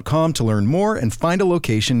jetspizza.com to learn more and find a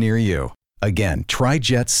location near you. Again, try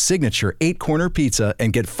Jet's signature 8-corner pizza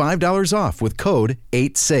and get $5 off with code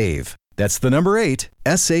 8SAVE. That's the number 8,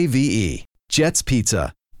 SAVE. Jet's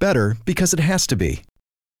Pizza. Better because it has to be.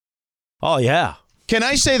 Oh yeah. Can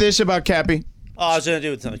I say this about Kappy? Oh, I was gonna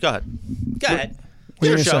do it. Go ahead. Go ahead. What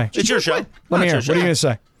are you It's your gonna show. say? It's your show. Let me hear. It's What are your you going show.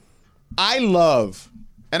 to say? I love,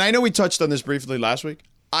 and I know we touched on this briefly last week,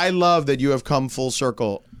 I love that you have come full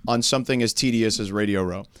circle on something as tedious as Radio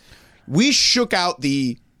Row. We shook out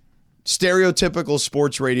the stereotypical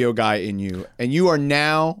sports radio guy in you, and you are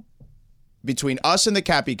now, between us and the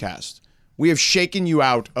Kappy Cast, we have shaken you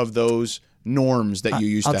out of those norms that you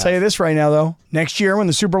used to I'll have. tell you this right now, though. Next year, when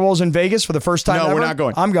the Super Bowl's in Vegas for the first time No, ever, we're not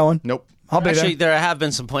going. I'm going. Nope. I'll be Actually, there. there have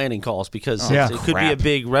been some planning calls because Yeah. it could be a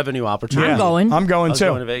big revenue opportunity. I'm going. I'm going I was too.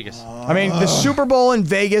 going to Vegas. I mean, the Super Bowl in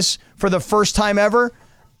Vegas for the first time ever,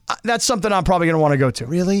 that's something I'm probably going to want to go to.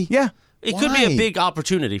 Really? Yeah. It could be Why? a big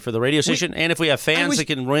opportunity for the radio station, and if we have I fans was that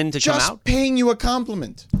can win to come just out. paying you a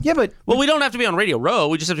compliment. Yeah, but Well, we don't have to be on Radio Row.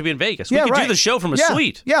 We just have to be in Vegas. We yeah, could right. do the show from a yeah.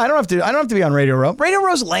 suite. Yeah, I don't have to be on Radio Row. Radio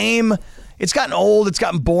Row's lame. It's gotten old. It's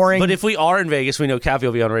gotten boring. But if we are in Vegas, we know Kappy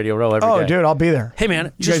will be on Radio Row every day. oh, dude, I'll be there. Hey,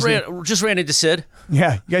 man, You just guys ran into Sid.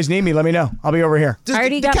 Yeah, you guys need me? Let me know. I'll be over here. Does I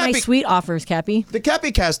already the got my Kappy- sweet offers, Cappy. The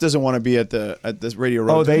Kappy Cast doesn't want to be at this Radio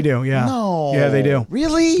Row. Oh, they do. Yeah. No. Yeah, they do.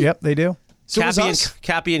 Really? Yep, they do. So was us?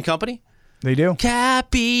 Kappy and Company? They do.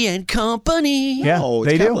 Kappy and Company. Yeah, Oh,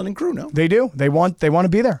 it's they do. Kaplan and crew, no? They do. They want to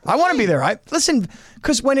be there. I want to be there. I listen,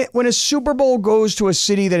 because when a Super Bowl goes to a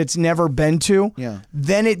city that it's never been to, Yeah.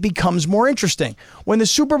 then it becomes more interesting. When the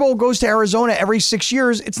Super Bowl goes to Arizona every 6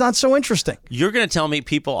 years, it's not so interesting. You're going to tell me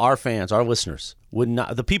people, our fans, our listeners, would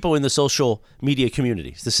not, the people in the social media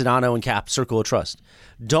communities, the Sedano and Cap Circle of Trust,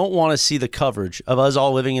 don't want to see the coverage of us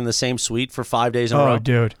all living in the same suite for 5 days in a row? Oh,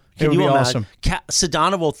 dude. It Can would you be imagine? awesome.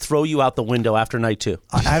 Sedano will throw you out the window after night 2.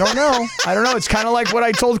 I don't know. I don't know. It's kind of like what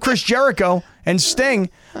I told Chris Jericho and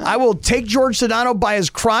Sting. I will take George Sedano by his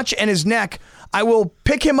crotch and his neck. I will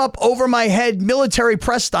pick him up over my head, military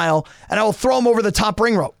press style, and I will throw him over the top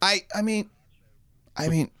ring rope. I mean,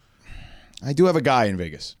 I do have a guy in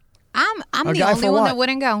Vegas. I'm A the guy only for one what? that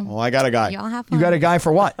wouldn't go. Well, I got a guy. Y'all have fun. You got a guy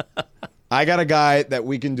for what? I got a guy that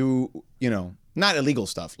we can do, not illegal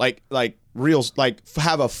stuff, like real,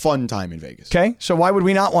 have a fun time in Vegas. Okay, so why would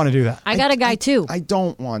we not want to do that? I got a guy too. I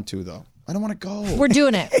don't want to though. I don't want to go. We're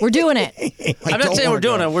doing it. We're doing it. I'm not saying we're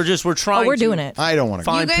doing it. We're trying. We're to doing it. I don't want to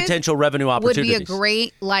go. find You guys potential revenue Would opportunities. be a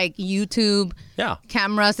great YouTube Yeah.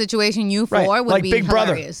 camera situation. You Right, four would like be Big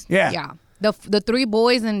Brother. hilarious. Yeah. Yeah. The 3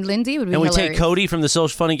 boys and Lindsay would be And we hilarious. take Cody from the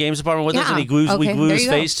Social Funny Games department with us, and we Yeah. glue Okay, we there his you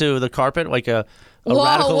go. face to the carpet like a Whoa,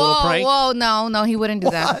 radical little prank. whoa, no, he wouldn't do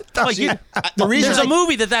that. Like The reason there's a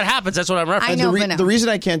movie that happens. That's what I'm referencing. I know, but no. The reason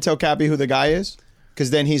I can't tell Kappy who the guy is,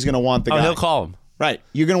 because then he's going to want the guy. He'll call him. Right.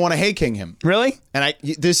 You're going to want to Hey King him. Really? And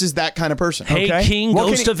this is that kind of person. Hey Okay. King What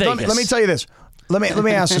goes can to he- Vegas. Let me tell you this. Let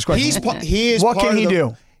me ask this question. He is What part can of he the-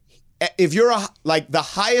 do? If you're the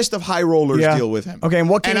highest of high rollers, Yeah. deal with him. Okay, and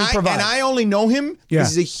what can he provide? And I only know him Yeah.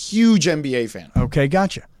 because he's a huge NBA fan. Okay,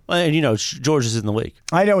 gotcha. And George is in the league.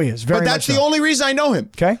 I know he is very But that's much the so. only reason I know him.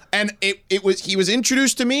 Okay. And he was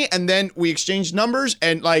introduced to me, and then we exchanged numbers,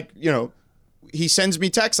 and he sends me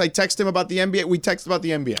texts. I text him about the NBA. We text about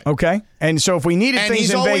the NBA. Okay, and so if we needed And things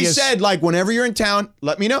he's in always Vegas, said, whenever you're in town,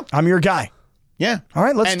 let me know. I'm your guy. Yeah. All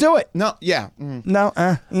right, let's And- do it. No, yeah. Mm. No.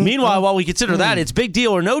 Meanwhile, while we consider that, it's big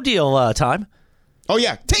deal or no deal time. Oh,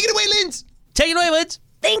 yeah. Take it away, Linz. Take it away, Liz.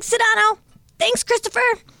 Thanks, Sedano. Thanks, Christopher.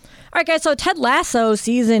 All right, guys, so Ted Lasso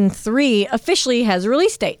Season 3 officially has a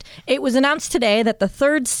release date. It was announced today that the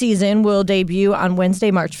 3rd season will debut on Wednesday,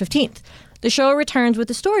 March 15th. The show returns with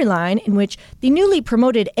a storyline in which the newly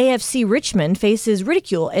promoted AFC Richmond faces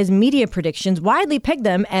ridicule as media predictions widely peg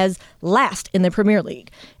them as last in the Premier League.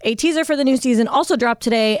 A teaser for the new season also dropped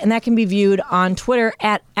today, and that can be viewed on Twitter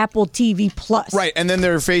at Apple TV+. Right, and then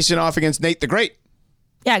they're facing off against Nate the Great.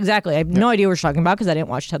 Yeah, exactly. I have no idea what you're talking about because I didn't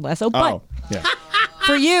watch Ted Lasso. But Oh, yeah.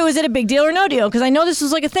 for you, is it a big deal or no deal? Because I know this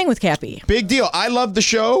was like a thing with Kappy. Big deal. I love the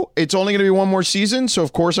show. It's only going to be one more season, so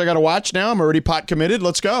of course I got to watch now. I'm already pot committed.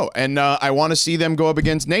 Let's go. And I want to see them go up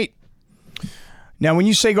against Nate. Now, when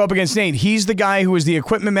you say go up against Nate, he's the guy who was the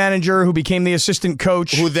equipment manager who became the assistant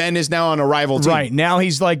coach. Who then is now on a rival team. Right. Now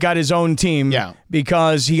he's got his own team. Yeah.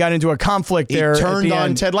 Because he got into a conflict He there. at turned the on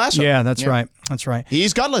end. Ted Lasso. Yeah, that's Yeah. right. That's right.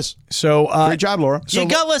 He's gutless. So Great job, Laura. You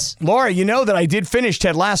gutless. Laura, you know that I did finish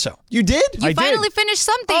Ted Lasso. You did? You I finally did. finished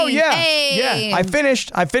something. Oh yeah. Hey. Yeah. I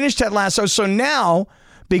finished Ted Lasso. So now,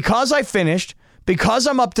 because I finished, because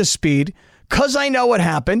I'm up to speed, because I know what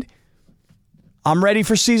happened, I'm ready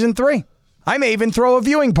for season 3. I may even throw a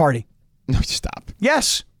viewing party. No, stop.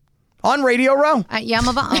 Yes. On Radio Row. At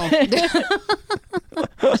Yamava.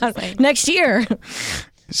 Next year.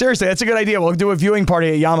 Seriously, that's a good idea. We'll do a viewing party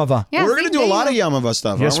at Yamava. Yeah, We're going to see, do a there lot you of Yamava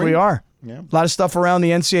stuff, Yes, aren't we are. Yeah. A lot of stuff around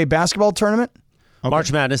the NCAA basketball tournament.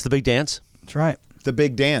 March Madness, the big dance. That's right. The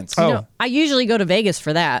big dance. Oh, You know, I usually go to Vegas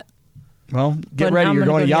for that. well, get but ready. I'm You're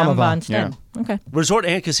gonna going to go Yamava. instead. Okay, Resort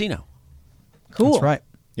and casino. cool. That's right.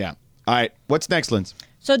 Yeah. All right. What's next, Linz?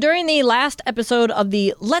 So during the last episode of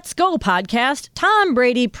the Let's Go podcast, Tom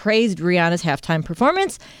Brady praised Rihanna's halftime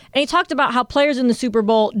performance, and he talked about how players in the Super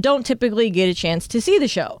Bowl don't typically get a chance to see the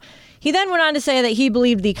show. He then went on to say that he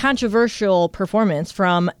believed the controversial performance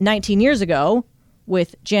from 19 years ago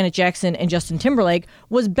with Janet Jackson and Justin Timberlake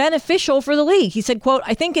was beneficial for the league. He said, quote,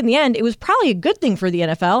 I think in the end, it was probably a good thing for the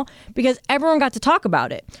NFL because everyone got to talk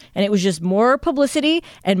about it. And it was just more publicity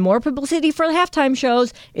and more publicity for the halftime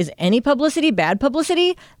shows. Is any publicity bad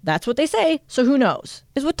publicity? That's what they say. So who knows?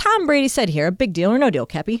 Is what Tom Brady said here. A big deal or no deal,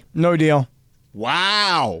 Kappy? No deal.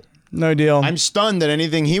 Wow. No deal. I'm stunned that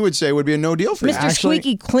anything he would say would be a no deal for you. Mr.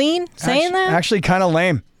 Squeaky Clean saying that? Actually, kind of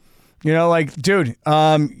lame. You know, like, dude,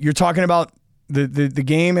 you're talking about the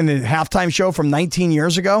game and the halftime show from 19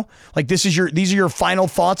 years ago. Like, these are your final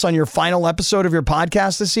thoughts on your final episode of your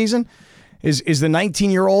podcast this season? Is the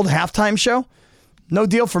 19-year-old halftime show? No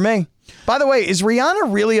deal for me. By the way, is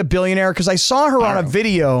Rihanna really a billionaire? Because I saw her on a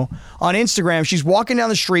video on Instagram. She's walking down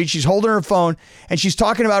the street. She's holding her phone, and she's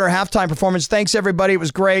talking about her halftime performance. Thanks, everybody. It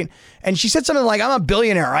was great. And she said something like, I'm a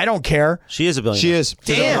billionaire. I don't care. She is a billionaire. She is.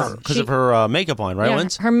 Damn. Because of her makeup line, right, Yeah,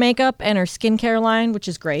 Linz? her makeup and her skincare line, which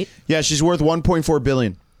is great. Yeah, she's worth $1.4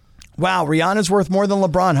 billion. Wow, Rihanna's worth more than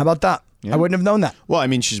LeBron. How about that? I wouldn't have known that. Well, I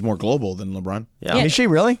mean, she's more global than LeBron. Yeah. Yeah. Is she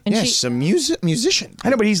really? And Yeah, she, she's a musician. I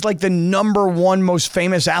know, but he's like the number one most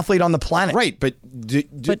famous athlete on the planet. Right, but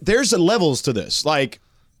there's levels to this. Like,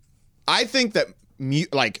 I think that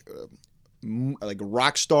like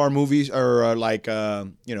rock star movies or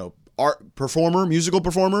musical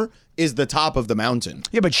performer is the top of the mountain.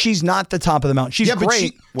 Yeah, but she's not the top of the mountain. She's Yeah, but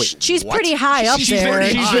great. she's pretty high up there.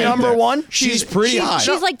 She's the number one. She's pretty high.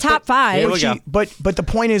 She's like top five. Here we go. But the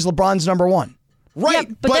point is, LeBron's number one. Right,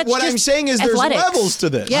 Yeah, but that's what I'm just saying is there's athletics. levels to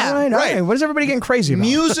this. Yeah. All right. What is everybody getting crazy about?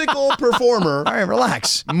 Musical performer, All right,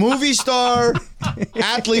 relax. movie star,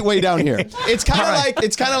 athlete way down here. It's kind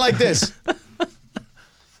of like this.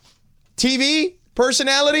 TV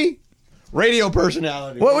personality, radio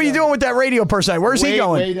personality. What were you doing with that radio person? Where's he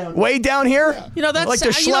going? Way down here? Yeah. That's like the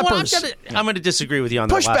schleppers. I'm going to disagree with you on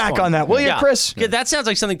that. Push last back one. on that, will you, Chris? Yeah, that sounds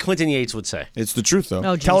like something Clinton Yates would say. It's the truth, though.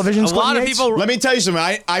 Oh, geez. Television's A lot of Yates? people. Let me tell you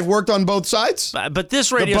something. I've worked on both sides. But this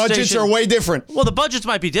The radio budgets station, are way different. Well, the budgets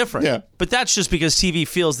might be different. Yeah. But that's just because TV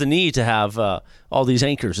feels the need to have all these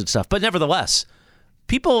anchors and stuff. But nevertheless,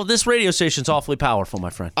 this radio station's awfully powerful, my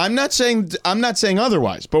friend. I'm not saying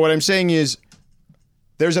otherwise, but what I'm saying is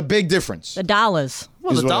there's a big difference. The dollars.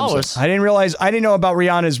 Well, is the what I'm dollars. I didn't know about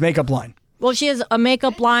Rihanna's makeup line. Well, she has a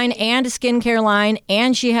makeup line and a skincare line,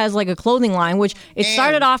 and she has like a clothing line, which it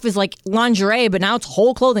started off as like lingerie, but now it's a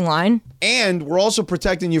whole clothing line. And we're also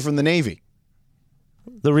protecting you from the Navy.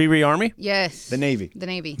 The Riri Army? Yes. The Navy. The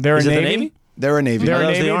Navy. They're Is a it the Navy? Navy? They're a Navy. They're a That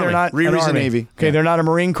was Navy. the Army. They're not Riri's an a Army. Navy. Okay, Yeah. they're not a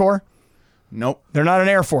Marine Corps. Nope. They're not an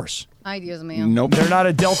Air Force. Ay, Dios mío. Nope. They're not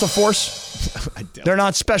a Delta Force. They're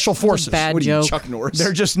not Special Forces. Bad What are you, joke. Chuck Norris?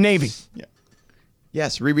 They're just Navy.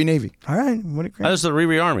 Yes, Riri Navy. All right. What a That was the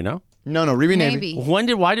Riri Army, no? No, Riri Navy.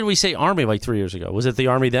 Navy. Why did we say Army like 3 years ago? Was it the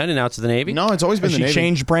Army then and now it's the Navy? No, it's always been Has the she Navy.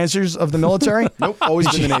 changed branches of the military? Nope, always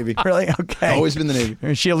been the Navy. Really? Okay. Always been the Navy.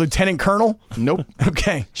 Is she a lieutenant colonel? Nope.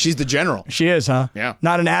 Okay. She's the general. She is, huh? Yeah.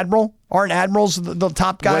 Not an admiral? Aren't admirals the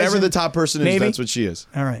top guys? Whatever in the top person is, Navy? that's what she is.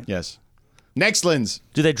 All right. Yes. Next, Linz.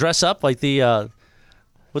 Do they dress up like the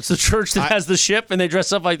what's the church that has the ship and they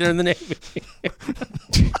dress up like they're in the Navy?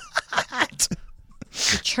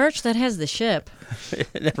 The church that has the ship.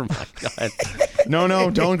 Never mind. Go ahead. No,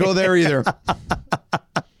 don't go there either.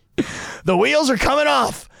 The wheels are coming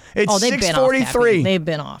off. It's They've been off. 6:43. Kappy. They've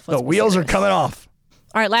been off. The wheels are coming off.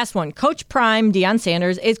 All right, last one. Coach Prime, Deion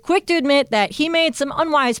Sanders, is quick to admit that he made some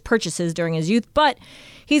unwise purchases during his youth, but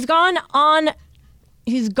he's gone on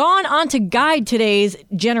to guide today's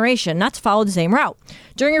generation not to follow the same route.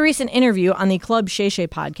 During a recent interview on the Club Shay Shay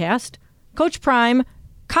podcast, Coach Prime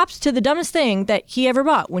cops to the dumbest thing that he ever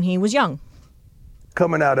bought when he was young.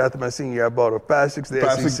 Coming out after my senior year, I bought a 5.6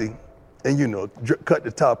 the SEC. And, cut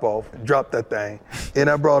the top off, drop that thing. And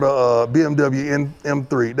I brought a BMW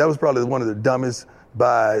M3. That was probably one of the dumbest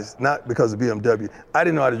buys, not because of BMW. I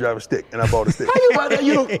didn't know how to drive a stick, and I bought a stick. How you buy that?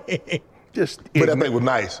 You know, Just but that ignorant. thing was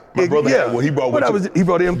nice. My brother had one. He brought one. He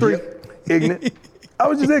brought the M3. Ignorant. I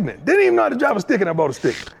was just ignorant. Didn't even know how to drive a stick, and I bought a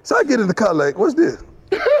stick. So I get in the car like, what's this?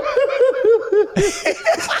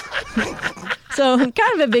 So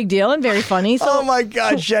kind of a big deal and very funny. So, Oh my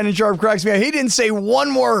God, Shannon Sharp cracks me up. He didn't say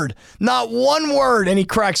one word, not one word, and he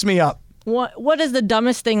cracks me up. what is the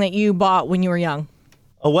dumbest thing that you bought when you were young?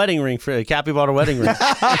 A wedding ring for Kappy bought a wedding ring.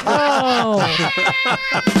 Oh,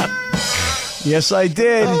 Yes, I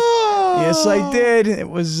did. Yes, I did.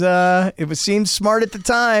 It seemed smart at the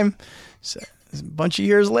time. So, a bunch of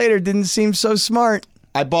years later, didn't seem so smart.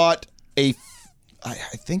 I bought I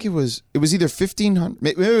think it was either $1,500.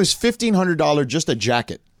 Maybe it was $1,500 just a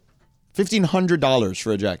jacket. $1,500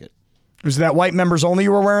 for a jacket. Was that white members only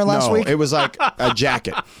you were wearing last no, week? it was like a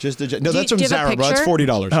jacket. Just a jacket. No, Do that's you- from do you have a Zara, bro. That's picture?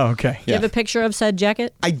 $40. Oh, okay. do you have a picture of said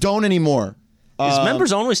jacket? I don't anymore. Is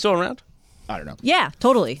members only still around? I don't know. Yeah,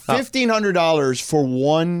 totally. $1,500 for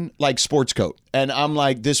one like sports coat, and I'm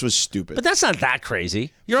like, this was stupid. But that's not that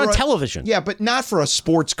crazy. You're on For a- television. Yeah, but not for a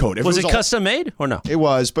sports coat. If Was it a- custom made or no? It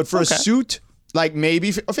was, but for Okay. a suit, like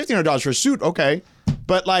maybe $1,500 for a suit, okay.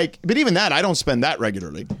 But even that, I don't spend that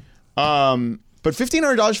regularly. But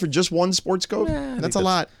 $1,500 for just one sports coat, that's a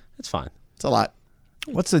lot. That's fine. It's a lot.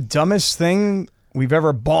 What's the dumbest thing we've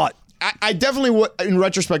ever bought? I definitely would. In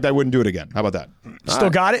retrospect, I wouldn't do it again. How about that? Still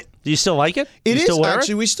got it? Do you still like it? It you is still wear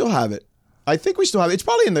actually. We still have it. I think we still have it. It's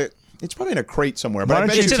probably in a crate somewhere. But Why I don't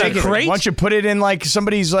bet you it's in a take it? crate? Why don't you put it in like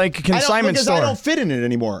somebody's like consignment because store? I don't fit in it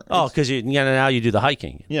anymore. Oh, because now you do the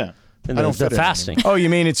hiking. Yeah. And I don't the fit in it fasting. Oh, you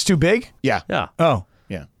mean it's too big? Yeah. Yeah. Oh,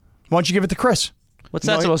 Yeah. why don't you give it to Chris? What's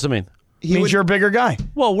that supposed to mean? He Means would- you're a bigger guy.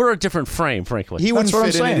 Well, we're a different frame, frankly. He wouldn't what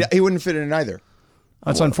I'm fit in saying. it. He wouldn't fit in it either.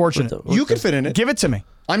 That's unfortunate. You could fit in it. Give it to me.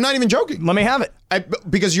 I'm not even joking. Let me have it.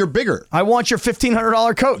 Because you're bigger. I want your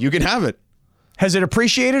 $1,500 coat. You can have it. Has it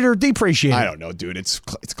appreciated or depreciated? I don't know, dude. It's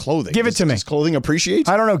clothing. Give it to me. Does clothing appreciate?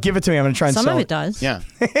 I don't know. Give it to me. I'm going to try and Some sell of it does. Yeah.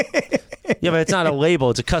 Yeah, but it's not a label.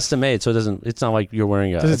 It's a custom made, so it doesn't. It's not like you're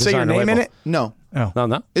wearing a. Does it say your designer name in label. it? No. Oh,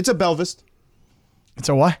 No. It's a Belvist. it's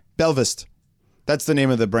a what? Belvist. That's the name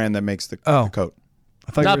of the brand that makes the coat.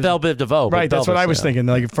 I thought Not you were- Belle Biv DeVoe. but Right, that's what Belvis, I was yeah. thinking.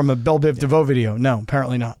 Like from a Belle Biv DeVoe video. No,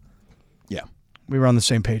 apparently not. Yeah. We were on the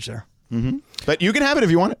same page there. But you can have it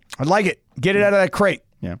if you want it. I'd like it. Get it out of that crate.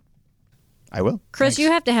 Yeah. I will. Chris,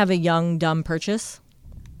 you have to have a young, dumb purchase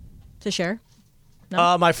to share.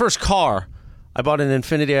 No? My first car, I bought an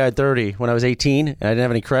Infiniti i30 when I was 18, and I didn't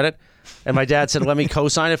have any credit. And my dad said, let me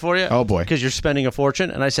co-sign it for you. Oh, boy. Because you're spending a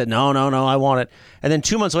fortune. And I said, no, I want it. And then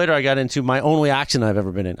 2 months later, I got into my only accident I've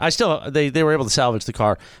ever been in. They were able to salvage the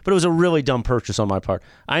car, but it was a really dumb purchase on my part.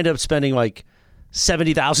 I ended up spending like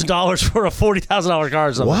 $70,000 for a $40,000 car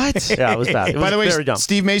or something. What? Yeah, it was bad. It was By the way, very dumb.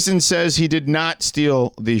 Steve Mason says he did not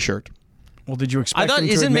steal the shirt. Well, did you expect I thought, him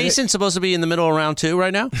to isn't admit Mason supposed to be in the middle of round 2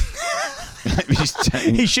 right now?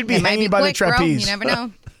 He should be It might hanging be by quick, the trapeze. Bro. You never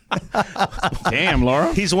know. Damn,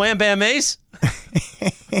 Laura. He's Wham Bam Mace?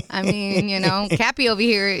 I mean, Kappy over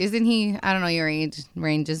here, isn't he? I don't know your age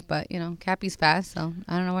ranges, but, Kappy's fast, so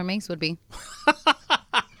I don't know where Mace would be.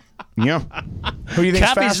 Yeah. Who do you think's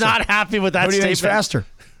Cappy's faster? not happy with that Who do you statement. think's faster?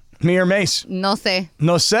 Me or Mace? No sé.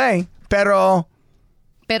 No sé, pero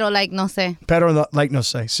Pero no sé. like no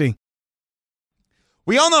sé. Sí.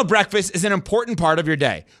 We all know breakfast is an important part of your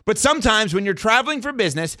day, but sometimes when you're traveling for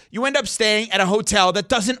business, you end up staying at a hotel that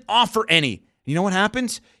doesn't offer any. You know what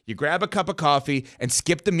happens? You grab a cup of coffee and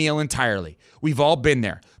skip the meal entirely. We've all been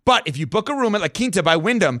there. But if you book a room at La Quinta by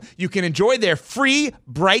Wyndham, you can enjoy their free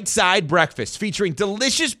Bright Side breakfast featuring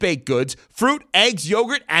delicious baked goods, fruit, eggs,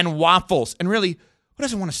 yogurt, and waffles. And really, who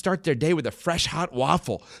doesn't want to start their day with a fresh hot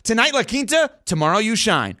waffle? Tonight, La Quinta, tomorrow you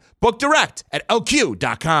shine. Book direct at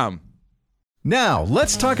lq.com. Now,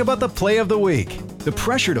 let's talk about the play of the week. The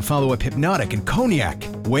pressure to follow up Hypnotic and Cognac,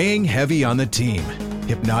 weighing heavy on the team.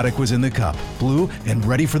 Hypnotic was in the cup, blue, and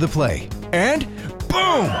ready for the play. And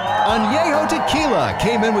boom! Añejo Tequila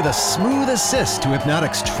came in with a smooth assist to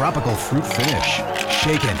Hypnotic's tropical fruit finish.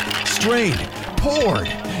 Shaken, strained, poured.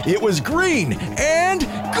 It was green and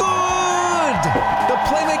good! The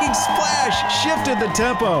playmaking splash shifted the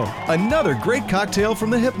tempo. Another great cocktail from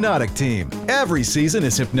the Hypnotic team. Every season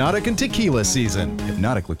is Hypnotic and Tequila season.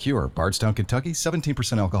 Hypnotic Liqueur, Bardstown, Kentucky,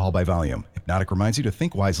 17% alcohol by volume. Hypnotic reminds you to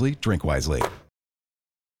think wisely, drink wisely.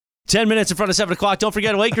 10 minutes in front of 7 o'clock. Don't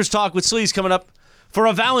forget, Lakers Talk with Slee's coming up for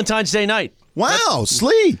a Valentine's Day night. Wow,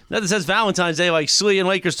 Slee. Nothing says Valentine's Day like Slee and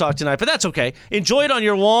Lakers Talk tonight, but that's okay. Enjoy it on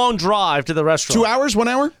your long drive to the restaurant. 2 hours, 1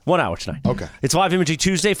 hour? 1 hour tonight. Okay. It's Live Imaging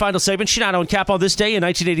Tuesday, final segment. Shinato and Cap on this day in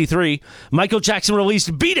 1983. Michael Jackson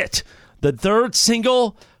released Beat It, the third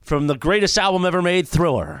single from the greatest album ever made,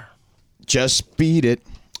 Thriller. Just beat it.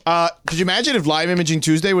 Could you imagine if Live Imaging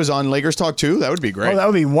Tuesday was on Lakers Talk too? That would be great. Oh, that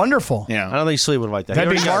would be wonderful. Yeah. I don't think Slee would like that.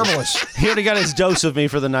 That'd He be already got- marvelous. He already got his dose of me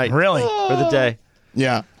for the night. Really? For the day.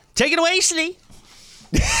 Yeah. Take it away, Slee.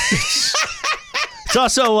 It's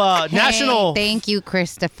also National... Thank you,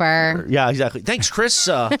 Christopher. Yeah, exactly. Thanks, Chris.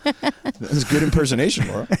 That's good impersonation,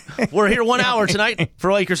 Laura. We're here 1 hour tonight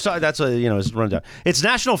for Lakers Talk. That's what, his rundown. It's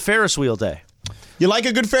National Ferris Wheel Day. You like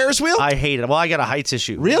a good Ferris wheel? I hate it. Well, I got a heights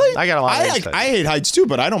issue. Really? I got a lot of heights. I hate heights too,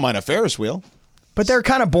 but I don't mind a Ferris wheel. But they're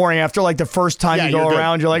kind of boring after like the first time Yeah, you go you're good.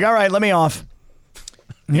 around. You're like, all right, let me off.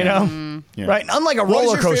 You know? Yeah. Right? Unlike a What roller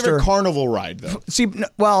is your coaster. favorite carnival ride, though? See,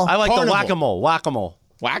 well, I like Carnival. the whack-a-mole. Whack-a-mole.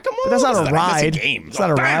 Whack-a-mole? but that's not a That's ride. a game. It's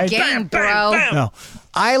not a ride. Game, bro. No.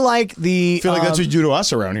 I like the. I feel like that's what you do to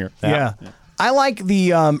us around here. Yeah. I like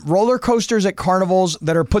the roller coasters at carnivals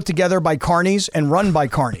that are put together by carnies and run by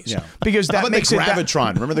carnies. Yeah. Because How that about makes the it.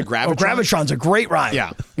 Gravitron? Remember the Gravitron? Oh, Gravitron's a great ride.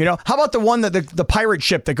 Yeah. How about the one that the pirate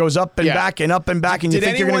ship that goes up and Yeah. back and up and back and you Did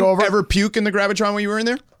think you're anyone going to go over? ever puke in the Gravitron when you were in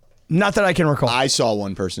there? Not that I can recall. I saw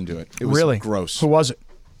one person do it. It was really gross. Who was it?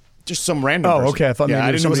 Just some random Oh, person. okay. I thought maybe I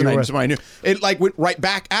it was didn't know somebody his you name. were Somebody I knew. It like went right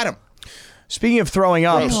back at him. Speaking of throwing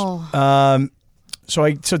up, it's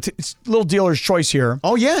little dealer's choice here.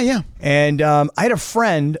 Oh yeah. And I had a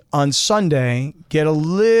friend on Sunday had a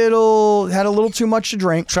little too much to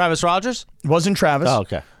drink. Travis Rogers? It wasn't Travis. Oh,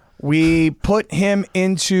 okay. We put him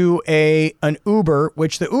into an Uber,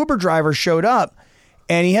 which the Uber driver showed up,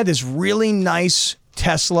 and he had this really nice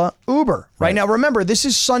Tesla Uber. Right now, remember, this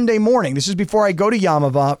is Sunday morning. This is before I go to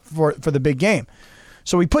Yamava for the big game.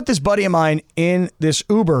 So we put this buddy of mine in this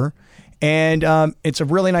Uber, and it's a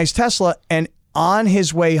really nice Tesla. And on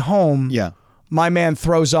his way home, my man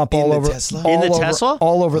throws up all over Tesla? In the Tesla?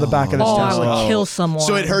 all over the back of this Oh, I Tesla. would kill someone.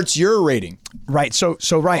 So it hurts your rating. Right. So that's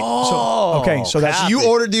So you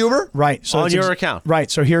ordered the Uber? right. So On that's your account. Right.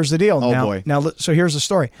 So here's the deal. Oh, boy. So here's the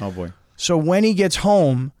story. Oh boy. So when he gets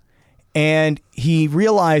home and he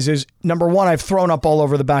realizes, number one, I've thrown up all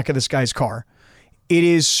over the back of this guy's car. It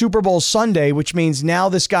is Super Bowl Sunday, which means now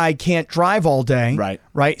this guy can't drive all day. Right.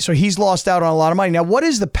 Right. So he's lost out on a lot of money. Now, what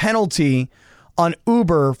is the penalty on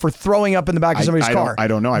Uber for throwing up in the back of somebody's car? I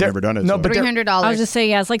don't know. I've never done it. No, so. but $300. I was just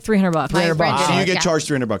saying, yeah, it's like $300. My $300. friend did So it, you get yeah. charged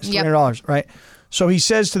 $300. Yep. $300, right? So he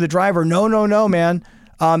says to the driver, no, man.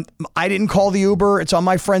 I didn't call the Uber. It's on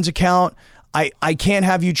my friend's account. I can't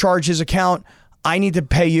have you charge his account. I need to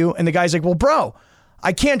pay you. And the guy's like, well, bro,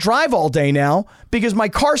 I can't drive all day now because my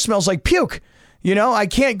car smells like puke. You know, I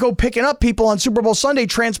can't go picking up people on Super Bowl Sunday,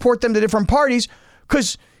 transport them to different parties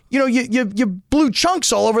because, you know, you blew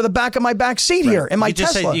chunks all over the back of my back seat here in my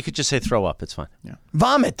Tesla. You could just say throw up. It's fine. Yeah.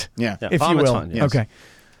 Vomit. Yeah. If vomit's you will. fine, yes. Okay.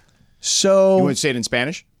 So. You want to say it in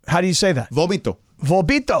Spanish? How do you say that? Vomito.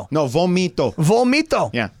 Volbito. No, vomito.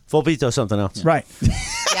 Vomito. Yeah. Volbito something else. Right.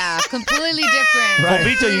 Yeah, completely different.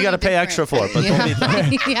 Volbito you got to pay extra for, but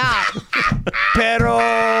Volbito. Yeah. Pero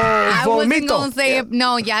I wasn't vomito. going to say it.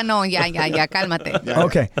 No, cálmate.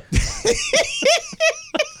 Okay.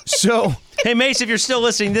 So. Hey, Mace, if you're still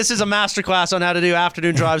listening, this is a masterclass on how to do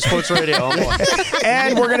afternoon drive sports radio.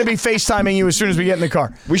 And we're going to be FaceTiming you as soon as we get in the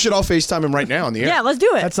car. We should all FaceTime him right now on the air. Yeah, let's do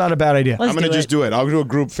it. That's not a bad idea. Let's I'm going to do just do it. I'll do a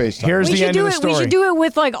group FaceTime. Here's We the should end do of the it. story. We should do it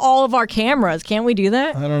with like all of our cameras. Can't we do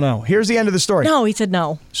that? I don't know. Here's the end of the story. No, he said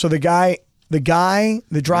no. So the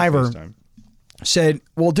driver said,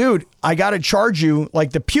 well, dude, I got to charge you like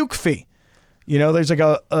the puke fee. You know, there's like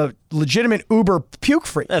a legitimate Uber puke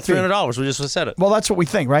fee. $300. We just said it. Well, that's what we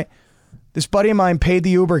think, right? This buddy of mine paid the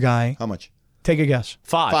Uber guy. How much? Take a guess.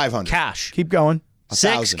 500. Cash. Keep going.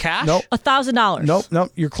 6 cash? Nope. $1,000.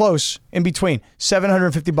 Nope. You're close. In between.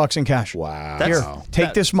 $750 in cash. Wow. Here,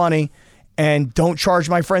 take this money and don't charge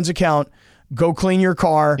my friend's account. Go clean your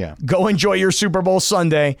car. Yeah. Go enjoy your Super Bowl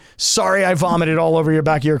Sunday. Sorry I vomited all over your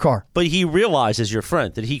back of your car. But he realizes, your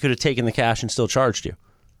friend, that he could have taken the cash and still charged you.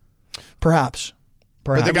 Perhaps.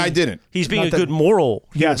 But the guy didn't. He's being a good moral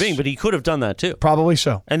human Yes. being, but he could have done that too. Probably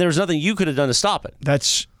so. And there was nothing you could have done to stop it.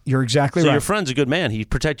 You're exactly So right. your friend's a good man. He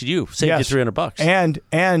protected you, saved you $300.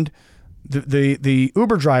 And the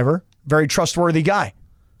Uber driver, very trustworthy guy.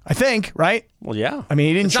 I think, right? Well, yeah. I mean,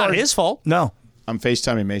 he didn't It's not his fault. No. I'm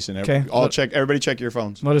FaceTiming Mason. Okay. Everybody check your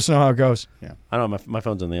phones. Let us know how it goes. Yeah. I don't know. My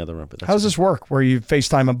phone's in the other room. But How does this work where you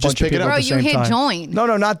FaceTime a bunch of pick it people up. at the Bro, you same hit time? join.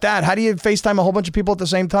 No, not that. How do you FaceTime a whole bunch of people at the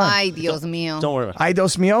same time? Ay, Dios mío. Don't worry about it. Ay,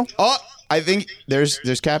 Dios mío. Oh, I think there's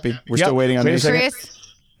Kappy. We're Yep. still waiting on Wait a this. second.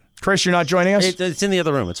 Chris, you're not joining us? It's in the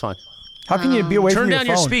other room. It's fine. How can you be away Turn from your down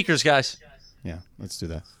phone? your speakers, guys. Yeah, let's do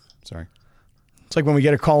that. Sorry. It's like when we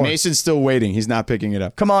get a caller. Mason's still waiting. He's not picking it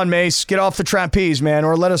up. Come on, Mace. Get off the trapeze, man,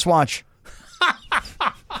 or let us watch.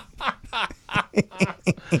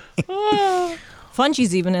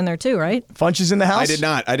 Funchie's even in there too, right? Funch is in the house?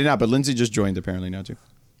 I did not. But Lindsay just joined apparently now too.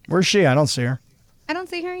 Where's she? I don't see her. I don't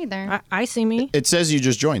see her either. I see me. It says you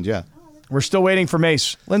just joined. Yeah. We're still waiting for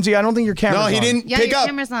Mace. Lindsay, I don't think your camera's No, he on. didn't Yeah, pick your up.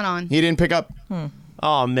 camera's not on. He didn't pick up.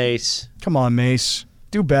 Oh, Mace. Come on, Mace.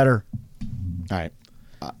 Do better. All right.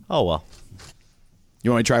 Oh, well.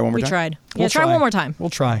 You want to try one more We time? tried. We'll Yeah, try one more time. We'll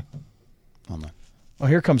try. Hold on. Oh,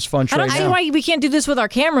 here comes Funch I don't right see now. why we can't do this with our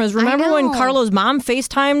cameras. Remember when know. Carlo's mom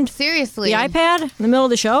FaceTimed Seriously. the iPad in the middle of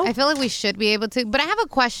the show? I feel like we should be able to. But I have a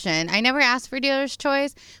question. I never asked for dealer's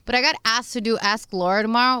choice, but I got asked to do Ask Laura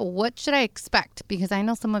tomorrow. What should I expect? Because I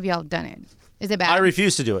know some of y'all have done it. Is it bad? I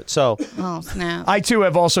refuse to do it. So Oh, snap. I too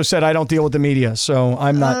have also said I don't deal with the media, so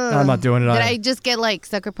I'm not doing it Did either. I just get like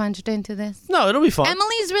sucker punched into this? no, it'll be fun.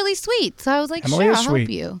 Emily's really sweet. So I was like, Emily sure, is I'll sweet. help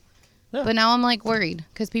you. But now I'm like worried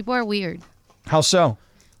because people are weird. How so?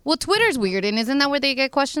 Well, Twitter's weird, and isn't that where they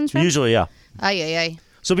get questions from? Usually, yeah. Ay.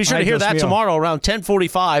 So be sure to Ay, hear Dios that mío. tomorrow around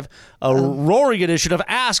 10:45, a roaring edition of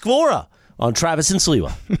Ask Laura on Travis and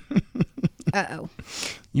Sliwa. Uh-oh.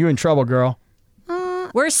 You in trouble, girl.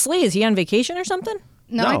 Where's Slee? Is he on vacation or something?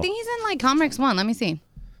 No, I No. think he's in like Comrex 1. Let me see.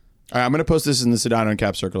 All right, I'm going to post this in the Sedano and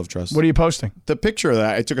Cap Circle of Trust. What are you posting? The picture of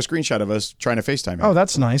that, I took a screenshot of us trying to FaceTime him. Oh,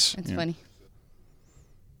 that's nice. It's funny.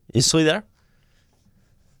 Is Slee there?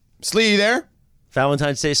 Slee, you there?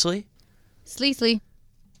 Valentine's Day Slee? Slee.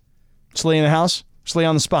 Slee in the house? Slee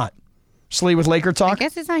on the spot? Slee with Laker I talk?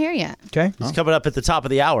 guess it's not here yet. Okay. He's coming up at the top of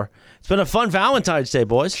the hour. It's been a fun Valentine's Day,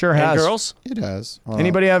 boys. Sure and has. girls. It has.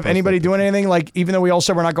 Anybody doing anything? Like, even though we all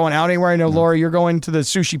said we're not going out anywhere, I know, Laura, you're going to the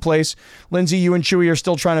sushi place. Lindsay, you and Chewy are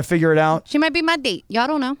still trying to figure it out. She might be my date. Y'all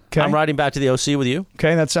don't know. Okay. I'm riding back to the OC with you.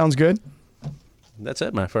 Okay, that sounds good. That's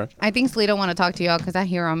it, my friend. I think Slee don't want to talk to y'all because I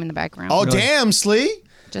hear him in the background. Oh, damn, Slee.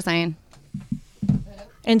 Just saying.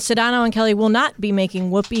 And Sedano and Kelly will not be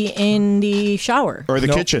making whoopee in the shower. Or the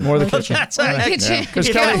Nope, kitchen. Or the kitchen. That's all right. Kitchen. Because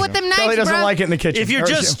Careful Kelly, with them knives, Kelly doesn't bro. like it in the kitchen. If you're Or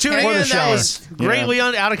just she- tuning or the in, that shower. was greatly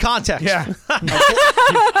out of context. Yeah.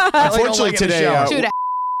 Unfortunately, like it in the today. shower. Shoot it.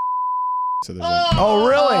 So there's that. Oh,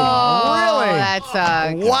 really? Oh, Really? that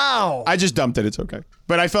sucks. Wow. I just dumped it. It's okay.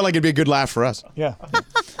 But I felt like it'd be a good laugh for us. Yeah.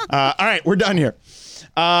 All right, we're done here.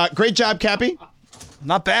 Great job, Kappy.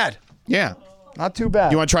 Not bad. Yeah. Not too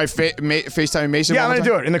bad. You want to try FaceTime Mason? Yeah, I'm one going to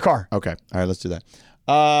more do it in the car. time? Okay. All right, let's do that.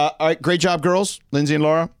 All right, great job, girls. Lindsay and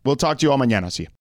Laura. We'll talk to you all mañana. See you.